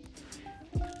think.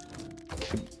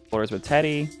 Borders with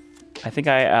Teddy. I think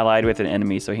I allied with an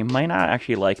enemy, so he might not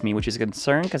actually like me, which is a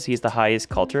concern because he's the highest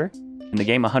culture in the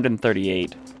game,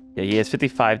 138. Yeah, he has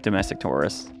 55 domestic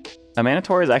tourists.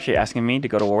 Manitore is actually asking me to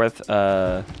go to war with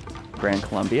Grand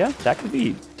Columbia. That could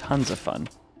be tons of fun.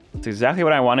 It's exactly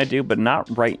what I want to do, but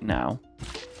not right now.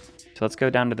 So let's go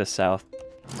down to the south.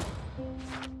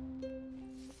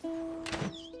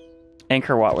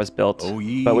 Angkor Wat was built,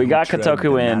 but we got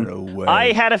Kotoku in.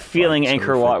 I had a feeling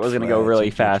Angkor Wat was going to go really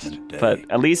fast, but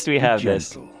at least we have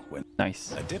this.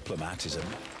 Nice. A diplomat is a...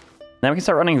 Now we can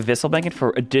start running Vissel banking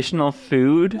for additional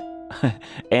food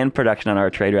and production on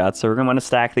our trade routes. So we're going to want to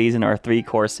stack these in our 3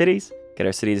 core cities. Get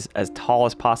our cities as tall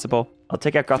as possible. I'll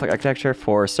take out Gothic architecture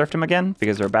for serfdom again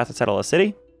because we're about to settle a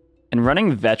city. And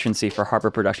running veterancy for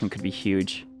harbor production could be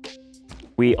huge.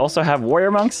 We also have warrior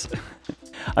monks.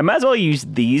 I might as well use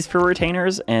these for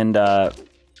retainers and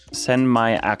send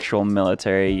my actual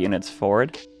military units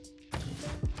forward.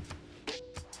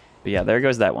 But yeah, there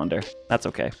goes that wonder. That's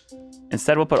okay.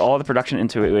 Instead, we'll put all the production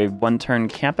into a 1-turn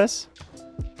campus,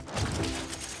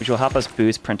 which will help us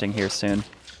boost printing here soon,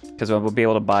 because we'll be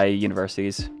able to buy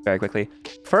universities very quickly.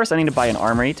 First, I need to buy an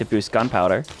armory to boost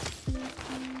gunpowder.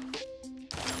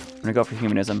 I'm gonna go for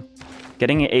humanism.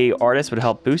 Getting a artist would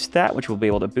help boost that, which we'll be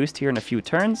able to boost here in a few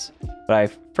turns.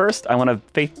 But first, I want to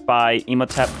faith buy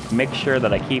Emotep, make sure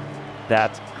that I keep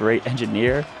that great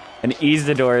engineer. And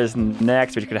Isidore is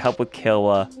next, which could help with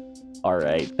Kilwa. All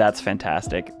right, that's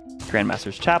fantastic.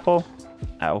 Grandmaster's Chapel.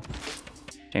 Ow.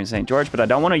 James St. George, but I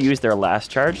don't want to use their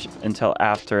last charge until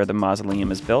after the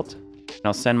mausoleum is built. And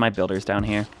I'll send my builders down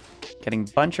here. Getting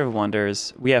a bunch of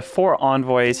wonders. We have 4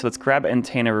 envoys, so let's grab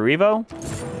Antananarivo.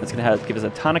 That's going to give us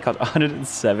a ton of cost,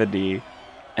 170.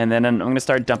 And then I'm going to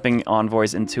start dumping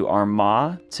envoys into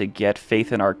Armagh to get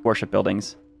faith in our worship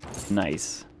buildings.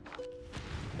 Nice.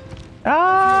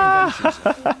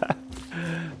 Ah!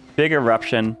 Big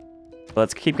eruption.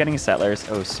 Let's keep getting settlers.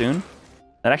 Oh, soon.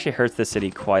 That actually hurts the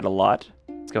city quite a lot.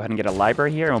 Let's go ahead and get a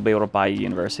library here, and we'll be able to buy a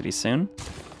university soon.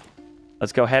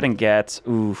 Let's go ahead and get...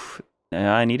 Oof.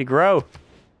 I need to grow.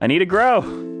 I need to grow.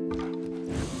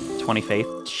 20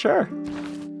 faith. Sure.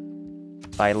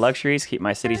 Buy luxuries. Keep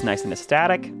my cities nice and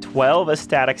ecstatic. 12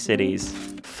 ecstatic cities.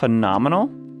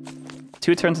 Phenomenal.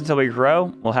 2 turns until we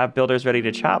grow. We'll have builders ready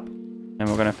to chop. And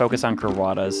we're going to focus on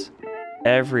Kurwadas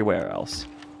everywhere else.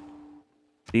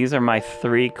 These are my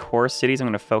 3 core cities. I'm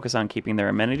going to focus on keeping their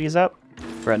amenities up.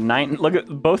 We're at 9. Look at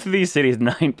both of these cities.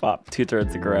 9 pop, 2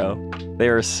 turns to grow. They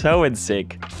are so in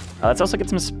sync. Let's also get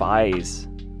some spies.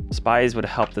 Spies would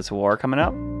help this war coming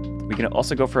up. We can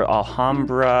also go for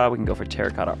Alhambra. We can go for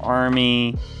Terracotta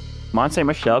Army. Mont Saint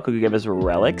Michel could give us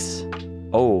relics.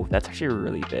 Oh, that's actually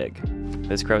really big.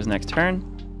 This grows next turn.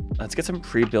 Let's get some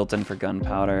pre-built in for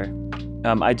gunpowder.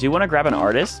 I do want to grab an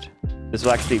artist. This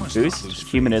will actually boost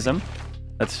humanism.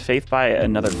 Let's faith buy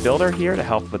another builder here to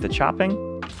help with the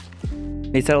chopping.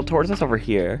 They settled towards us over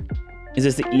here. Is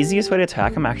this the easiest way to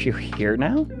attack them actually here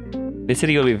now? This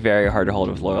city will be very hard to hold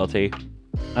with loyalty.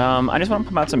 I just want to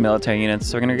pump out some military units,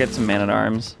 so we're going to get some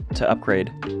man-at-arms to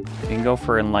upgrade. We can go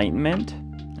for enlightenment,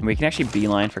 and we can actually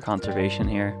beeline for conservation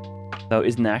here. So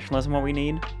is nationalism what we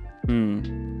need?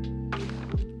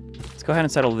 Let's go ahead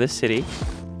and settle this city.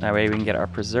 That way we can get our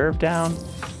preserve down.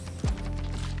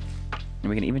 And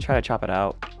we can even try to chop it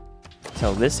out.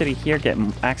 So this city here, get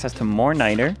access to more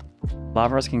niter.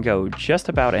 Lavras can go just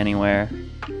about anywhere.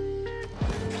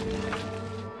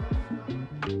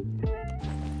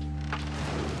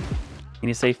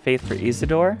 Need to save faith for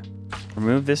Isidore.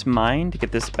 Remove this mine to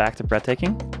get this back to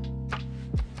breathtaking.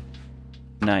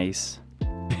 Nice.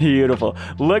 Beautiful.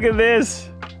 Look at this.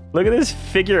 Look at this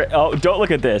figure. Oh, don't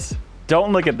look at this.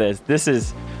 Don't look at this. This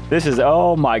is,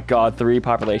 oh my God, 3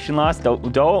 population loss.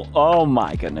 Don't, oh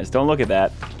my goodness. Don't look at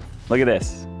that. Look at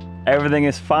this. Everything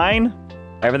is fine.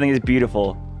 Everything is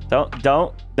beautiful.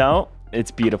 Don't. It's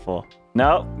beautiful.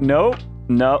 No.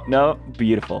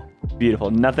 Beautiful.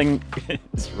 Beautiful. Nothing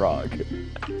is wrong.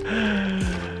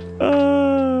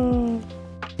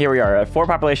 Here we are at 4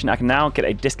 population. I can now get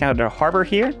a discounted harbor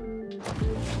here.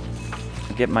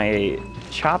 Get my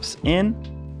chops in.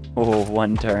 Oh,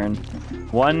 1 turn.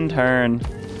 1 turn.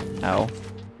 Ow.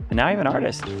 And now I have an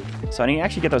artist. So I need to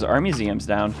actually get those art museums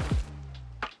down.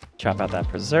 Chop out that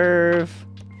preserve.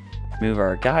 Move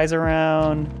our guys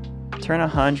around. Turn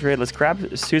 100. Let's grab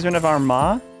Suzerain of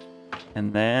Armagh.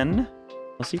 And then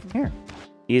we'll see from here.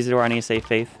 Isidore, I need to save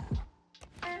faith.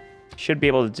 Should be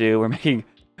able to do. We're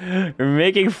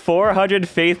making 400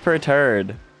 faith per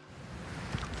turn.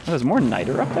 Oh, there's more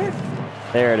niter up there?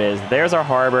 There it is. There's our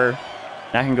harbor.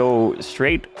 Now I can go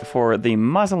straight for the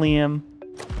mausoleum.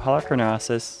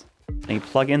 Holocarnassus. And you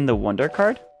plug in the wonder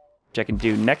card, which I can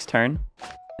do next turn.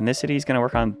 And this city is going to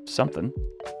work on something.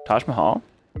 Taj Mahal.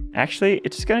 Actually,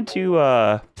 it's just going to do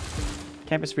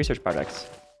campus research projects.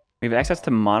 We have access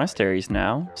to monasteries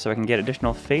now, so I can get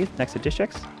additional faith next to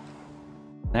districts.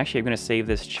 And actually, I'm going to save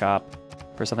this chop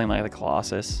for something like the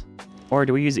Colossus. Or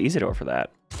do we use Isidore for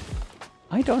that?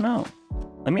 I don't know.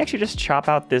 Let me actually just chop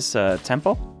out this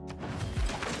temple.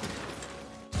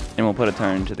 And we'll put a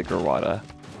turn into the Gurwada.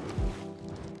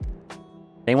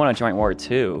 They want a joint war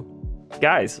too.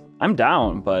 Guys, I'm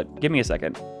down, but give me a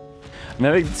second. I'm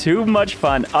having too much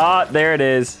fun. Ah, there it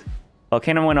is.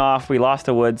 Volcano went off. We lost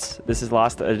the woods. This is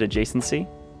lost an adjacency.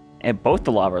 And both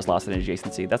the lavas lost an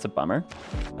adjacency. That's a bummer.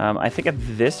 I think at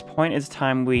this point it's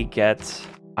time we get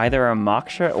either a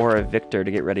Moksha or a Victor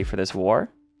to get ready for this war.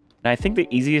 And I think the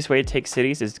easiest way to take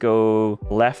cities is to go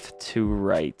left to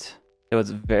right. So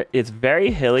it's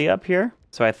very hilly up here.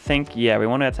 So I think, yeah, we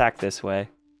want to attack this way.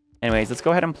 Anyways, let's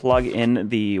go ahead and plug in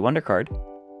the Wonder card.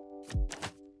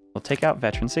 We'll take out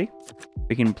Veterancy.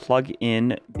 We can plug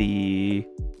in the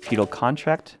Feudal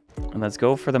Contract. And let's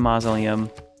go for the Mausoleum.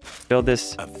 Build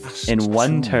this in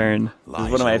one turn. This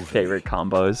is one of my favorite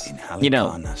combos. You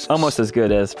know, almost as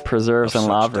good as Preserves and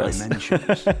Lavras.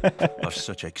 Of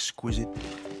such exquisite...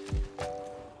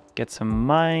 Get some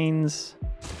mines.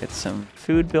 Get some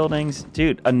food buildings.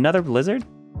 Dude, another blizzard?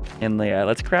 And yeah,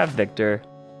 let's grab Victor.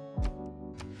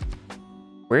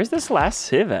 Where's this last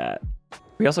civ at?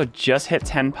 We also just hit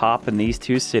 10 pop in these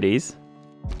two cities.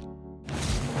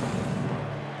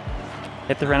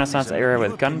 Hit the Renaissance era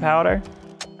with gunpowder.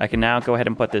 I can now go ahead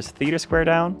and put this theater square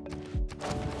down.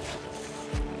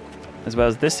 As well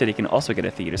as this city can also get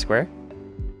a theater square.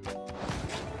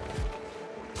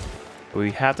 We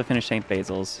have to finish St.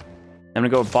 Basil's. I'm gonna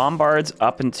go bombards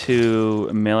up into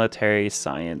military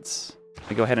science.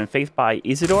 We go ahead and faith buy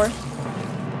Isidore. And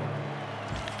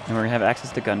we're gonna have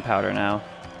access to gunpowder now.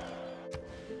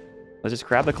 Let's just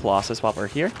grab the Colossus while we're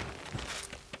here.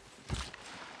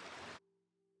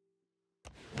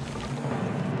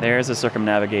 There's a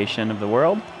circumnavigation of the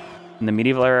world. In the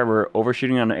medieval era, we're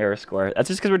overshooting on an era score. That's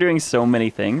just because we're doing so many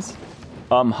things.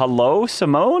 Hello,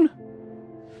 Simone?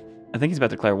 I think he's about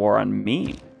to declare war on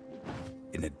me.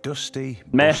 In a dusty,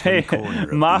 bustling corner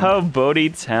of Maha Bodhi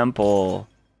Temple.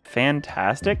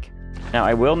 Fantastic. Now,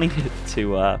 I will need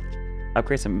to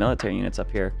upgrade some military units up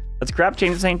here. Let's grab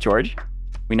James of St. George.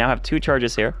 We now have 2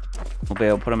 charges here. We'll be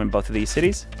able to put them in both of these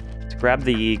cities. Let's grab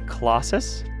the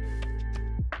Colossus.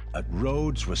 At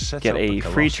Rhodes was set Get up a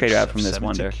free trader out from this 70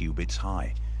 wonder. cubits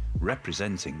high,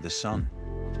 representing the sun.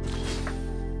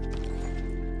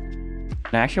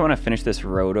 I actually want to finish this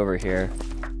road over here.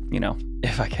 You know,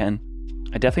 if I can.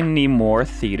 I definitely need more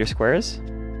theater squares.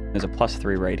 There's a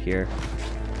 +3 right here.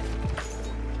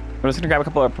 We're just gonna grab a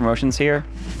couple of promotions here,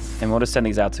 and we'll just send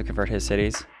these out to convert his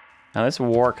cities. Now this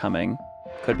war coming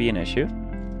could be an issue,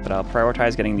 but I'll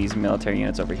prioritize getting these military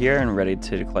units over here and ready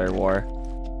to declare war.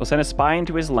 We'll send a spy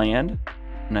into his land,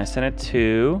 and I send it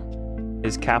to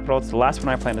his capital. It's the last one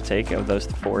I plan to take of those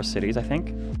 4 cities, I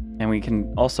think. And we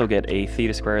can also get a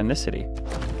theater square in this city.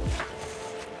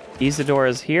 Isidore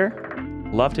is here.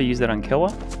 Love to use that on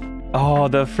Kilwa. Oh,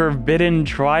 the Forbidden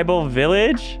Tribal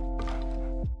Village?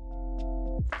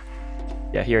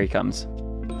 Yeah, here he comes.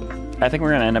 I think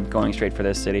we're gonna end up going straight for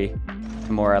this city.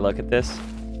 The more I look at this.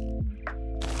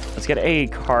 Let's get a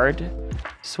card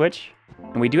switch.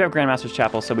 And we do have Grandmaster's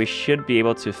Chapel, so we should be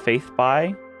able to faith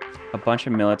buy a bunch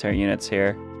of military units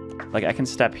here. Like I can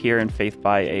step here and faith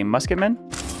buy a musketman.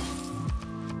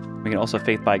 We can also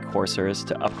faith buy coursers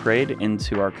to upgrade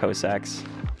into our Cossacks.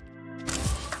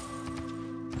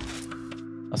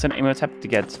 I'll send Imhotep to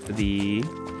get the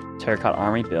terracotta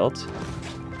army built.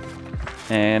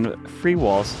 And free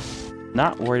walls.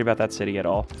 Not worried about that city at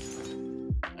all.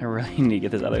 I really need to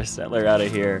get this other settler out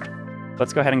of here.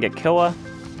 Let's go ahead and get Kilwa.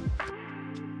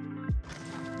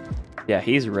 Yeah,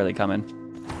 he's really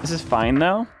coming. This is fine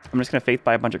though. I'm just gonna faith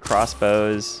buy a bunch of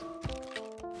crossbows.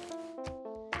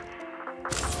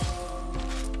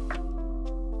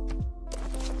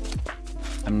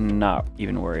 I'm not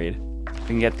even worried. We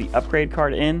can get the upgrade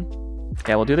card in.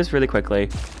 Yeah, we'll do this really quickly.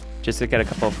 Just to get a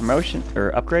couple of promotion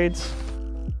or upgrades.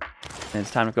 And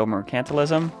it's time to go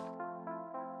mercantilism.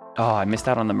 Oh, I missed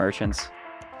out on the merchants.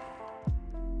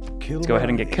 Let's go ahead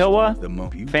and get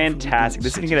Kilwa. Fantastic.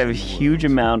 This is going to have a huge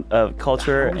amount of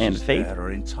culture and faith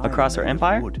across our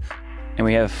empire. And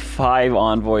we have 5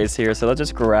 envoys here, so let's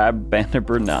just grab Band of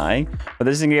Brunei. But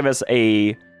this is going to give us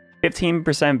a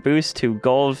 15% boost to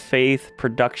gold faith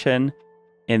production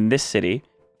in this city.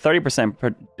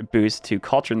 30% boost to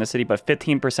culture in the city, but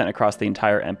 15% across the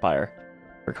entire empire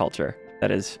for culture. That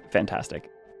is fantastic.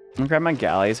 I'm going to grab my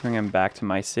galleys, bring them back to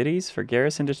my cities for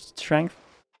garrison to strength.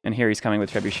 And here he's coming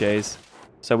with trebuchets.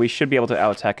 So we should be able to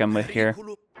out-attack him with here.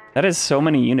 That is so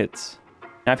many units.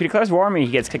 Now, if he declares war on me,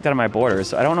 he gets kicked out of my borders.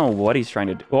 So I don't know what he's trying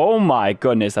to do. Oh my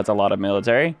goodness, that's a lot of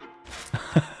military.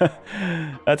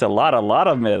 That's a lot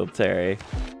of military.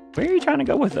 Where are you trying to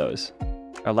go with those?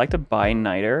 I'd like to buy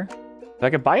Niter. If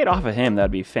I could buy it off of him,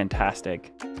 that'd be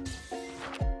fantastic.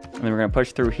 And then we're going to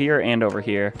push through here and over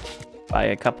here. Buy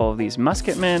a couple of these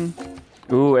musketmen.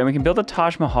 Ooh, and we can build a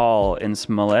Taj Mahal in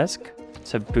Smolensk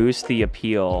to boost the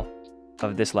appeal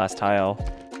of this last tile.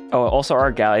 Oh, also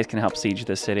our galleys can help siege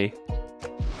this city.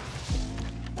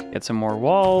 Get some more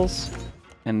walls.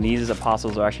 And these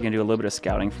apostles are actually going to do a little bit of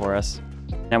scouting for us.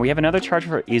 Now we have another charge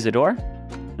for Isidore.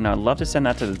 And I'd love to send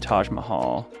that to the Taj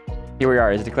Mahal. Here we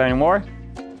are. Is he declaring war?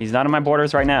 He's not on my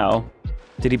borders right now.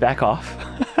 Did he back off?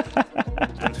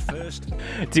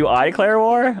 Do I declare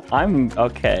war? I'm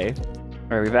okay.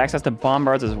 All right, we have access to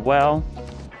bombards as well.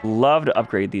 Love to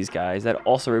upgrade these guys. That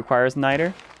also requires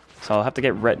niter. So I'll have to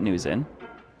get retinues in.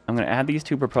 I'm going to add these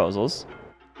 2 proposals.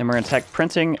 And we're going to tech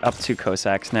printing up to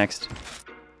Cossacks next.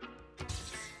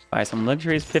 Buy some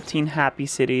luxuries, 15 happy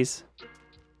cities.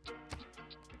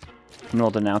 And we'll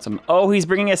denounce him. Oh, he's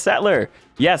bringing a settler.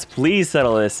 Yes, please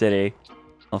settle this city.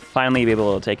 I'll finally be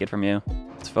able to take it from you.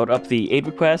 Let's vote up the aid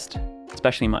request,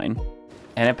 especially mine.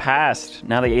 And it passed.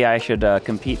 Now the AI should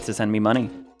compete to send me money.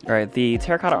 All right, the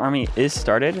terracotta army is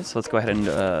started. So let's go ahead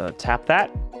and tap that.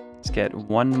 Let's get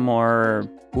one more,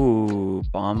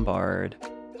 bombard.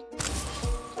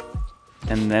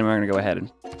 And then we're gonna go ahead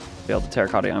and build the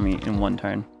terracotta army in 1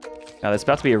 turn. Now there's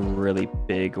about to be a really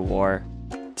big war.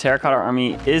 Terracotta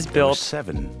army is built.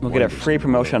 We'll get a free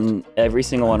promotion on every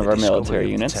single one of our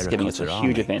military units, giving us a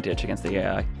huge advantage against the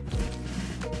AI.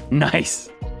 Nice.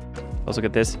 Also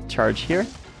get this charge here.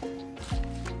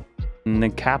 And the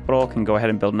capital can go ahead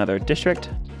and build another district.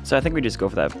 So I think we just go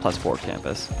for that +4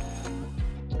 campus.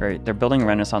 All right, they're building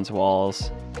Renaissance walls,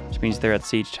 which means they're at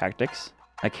siege tactics.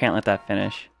 I can't let that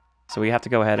finish. So we have to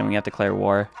go ahead and we have to declare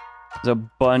war. There's a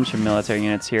bunch of military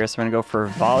units here, so we're gonna go for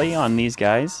volley on these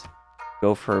guys.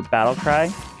 Go for battle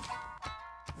cry.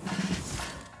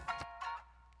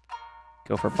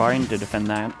 Go for barding to defend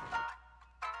that.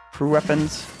 Crew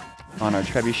weapons on our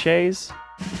trebuchets.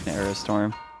 And arrow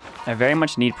storm. I very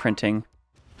much need printing.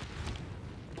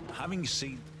 Having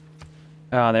seen.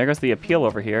 There goes the appeal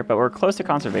over here, but we're close to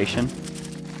conservation.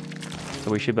 So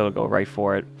we should be able to go right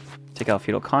for it. Take out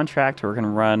feudal contract. We're gonna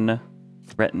run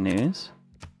retinues.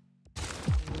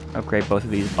 Upgrade both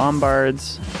of these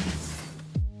bombards.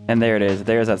 And there it is.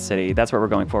 There's that city. That's what we're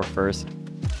going for first.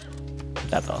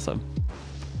 That's awesome.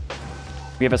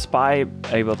 We have a spy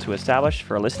able to establish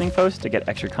for a listening post to get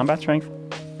extra combat strength.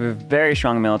 We have a very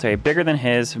strong military, bigger than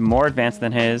his, more advanced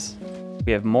than his.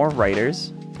 We have more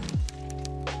writers.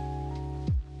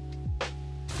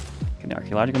 An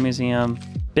archaeological museum.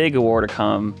 Big war to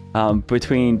come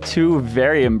between 2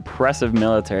 very impressive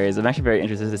militaries. I'm actually very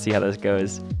interested to see how this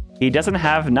goes. He doesn't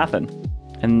have nothing.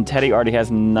 And Teddy already has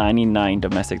 99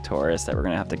 domestic tourists that we're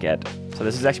going to have to get. So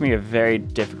this is actually a very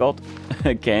difficult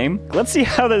game. Let's see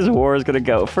how this war is going to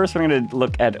go. First, we're going to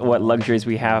look at what luxuries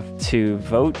we have to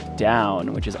vote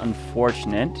down, which is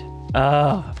unfortunate.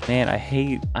 Oh, man, I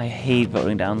hate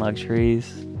voting down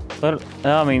luxuries. But,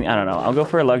 I mean, I don't know. I'll go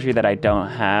for a luxury that I don't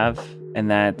have, and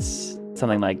that's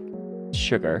something like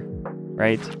sugar,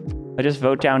 right? I just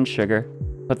vote down sugar,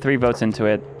 put 3 votes into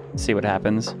it, see what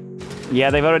happens. Yeah,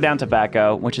 they voted down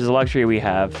tobacco, which is a luxury we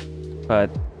have, but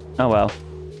oh well.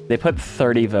 They put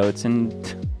 30 votes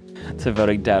into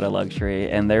voting down a luxury,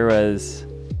 and there was,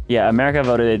 yeah, America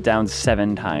voted it down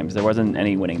 7 times. There wasn't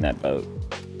any winning that vote,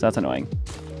 so that's annoying.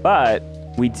 But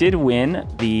we did win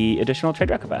the additional trade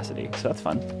route capacity, so that's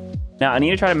fun. Now I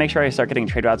need to try to make sure I start getting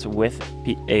trade routes with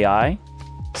AI,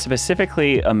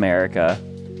 specifically America.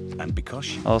 And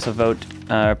because I'll also vote,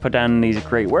 put down these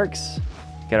great works.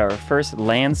 Get our first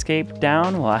landscape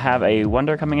down. We'll have a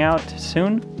wonder coming out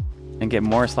soon and get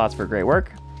more slots for great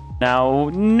work. Now,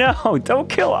 no, don't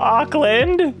kill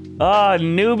Auckland. Ah,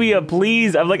 Nubia,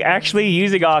 please. I'm like actually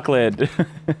using Auckland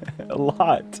a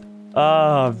lot.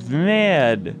 Oh,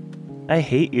 man. I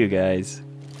hate you guys.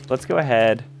 Let's go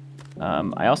ahead.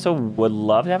 I also would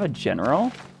love to have a general.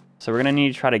 So we're going to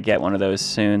need to try to get one of those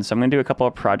soon. So I'm going to do a couple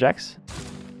of projects.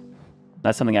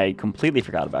 That's something I completely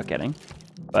forgot about getting.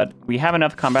 But we have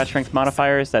enough combat strength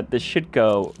modifiers that this should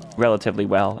go relatively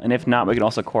well. And if not, we can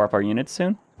also core up our units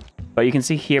soon. But you can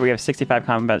see here we have 65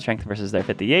 combat strength versus their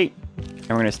 58. And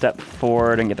we're going to step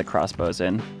forward and get the crossbows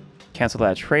in. Cancel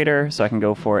that trader so I can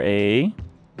go for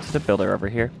just a builder over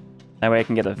here. That way I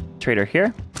can get a trader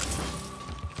here.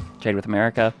 Trade with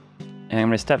America. And I'm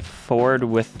going to step forward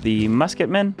with the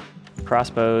musketmen,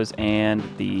 crossbows, and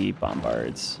the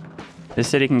bombards. This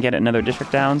city can get another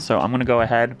district down, so I'm going to go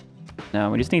ahead. No,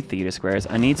 we just need theater squares.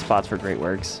 I need spots for great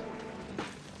works.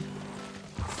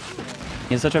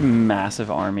 He has such a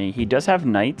massive army. He does have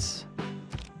knights.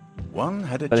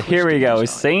 But here we go.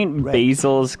 St.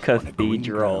 Basil's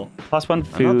Cathedral. +1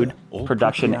 food,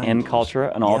 production, and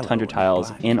culture on all tundra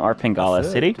tiles in our Pingala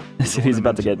city. The city's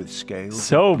about to get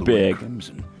so big.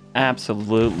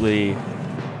 Absolutely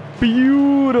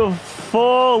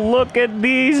beautiful. Look at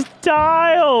these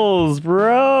tiles,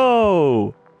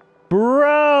 bro.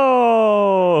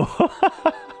 Bro.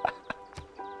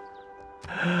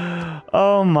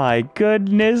 Oh my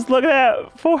goodness. Look at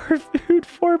that. 4 food,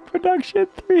 4 production,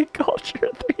 3 culture,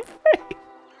 3 faith.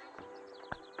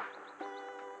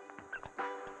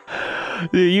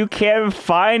 You can't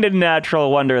find a natural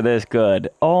wonder this good.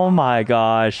 Oh my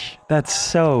gosh. That's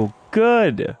so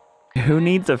good. Who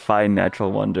needs to find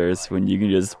natural wonders when you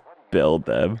can just build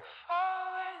them?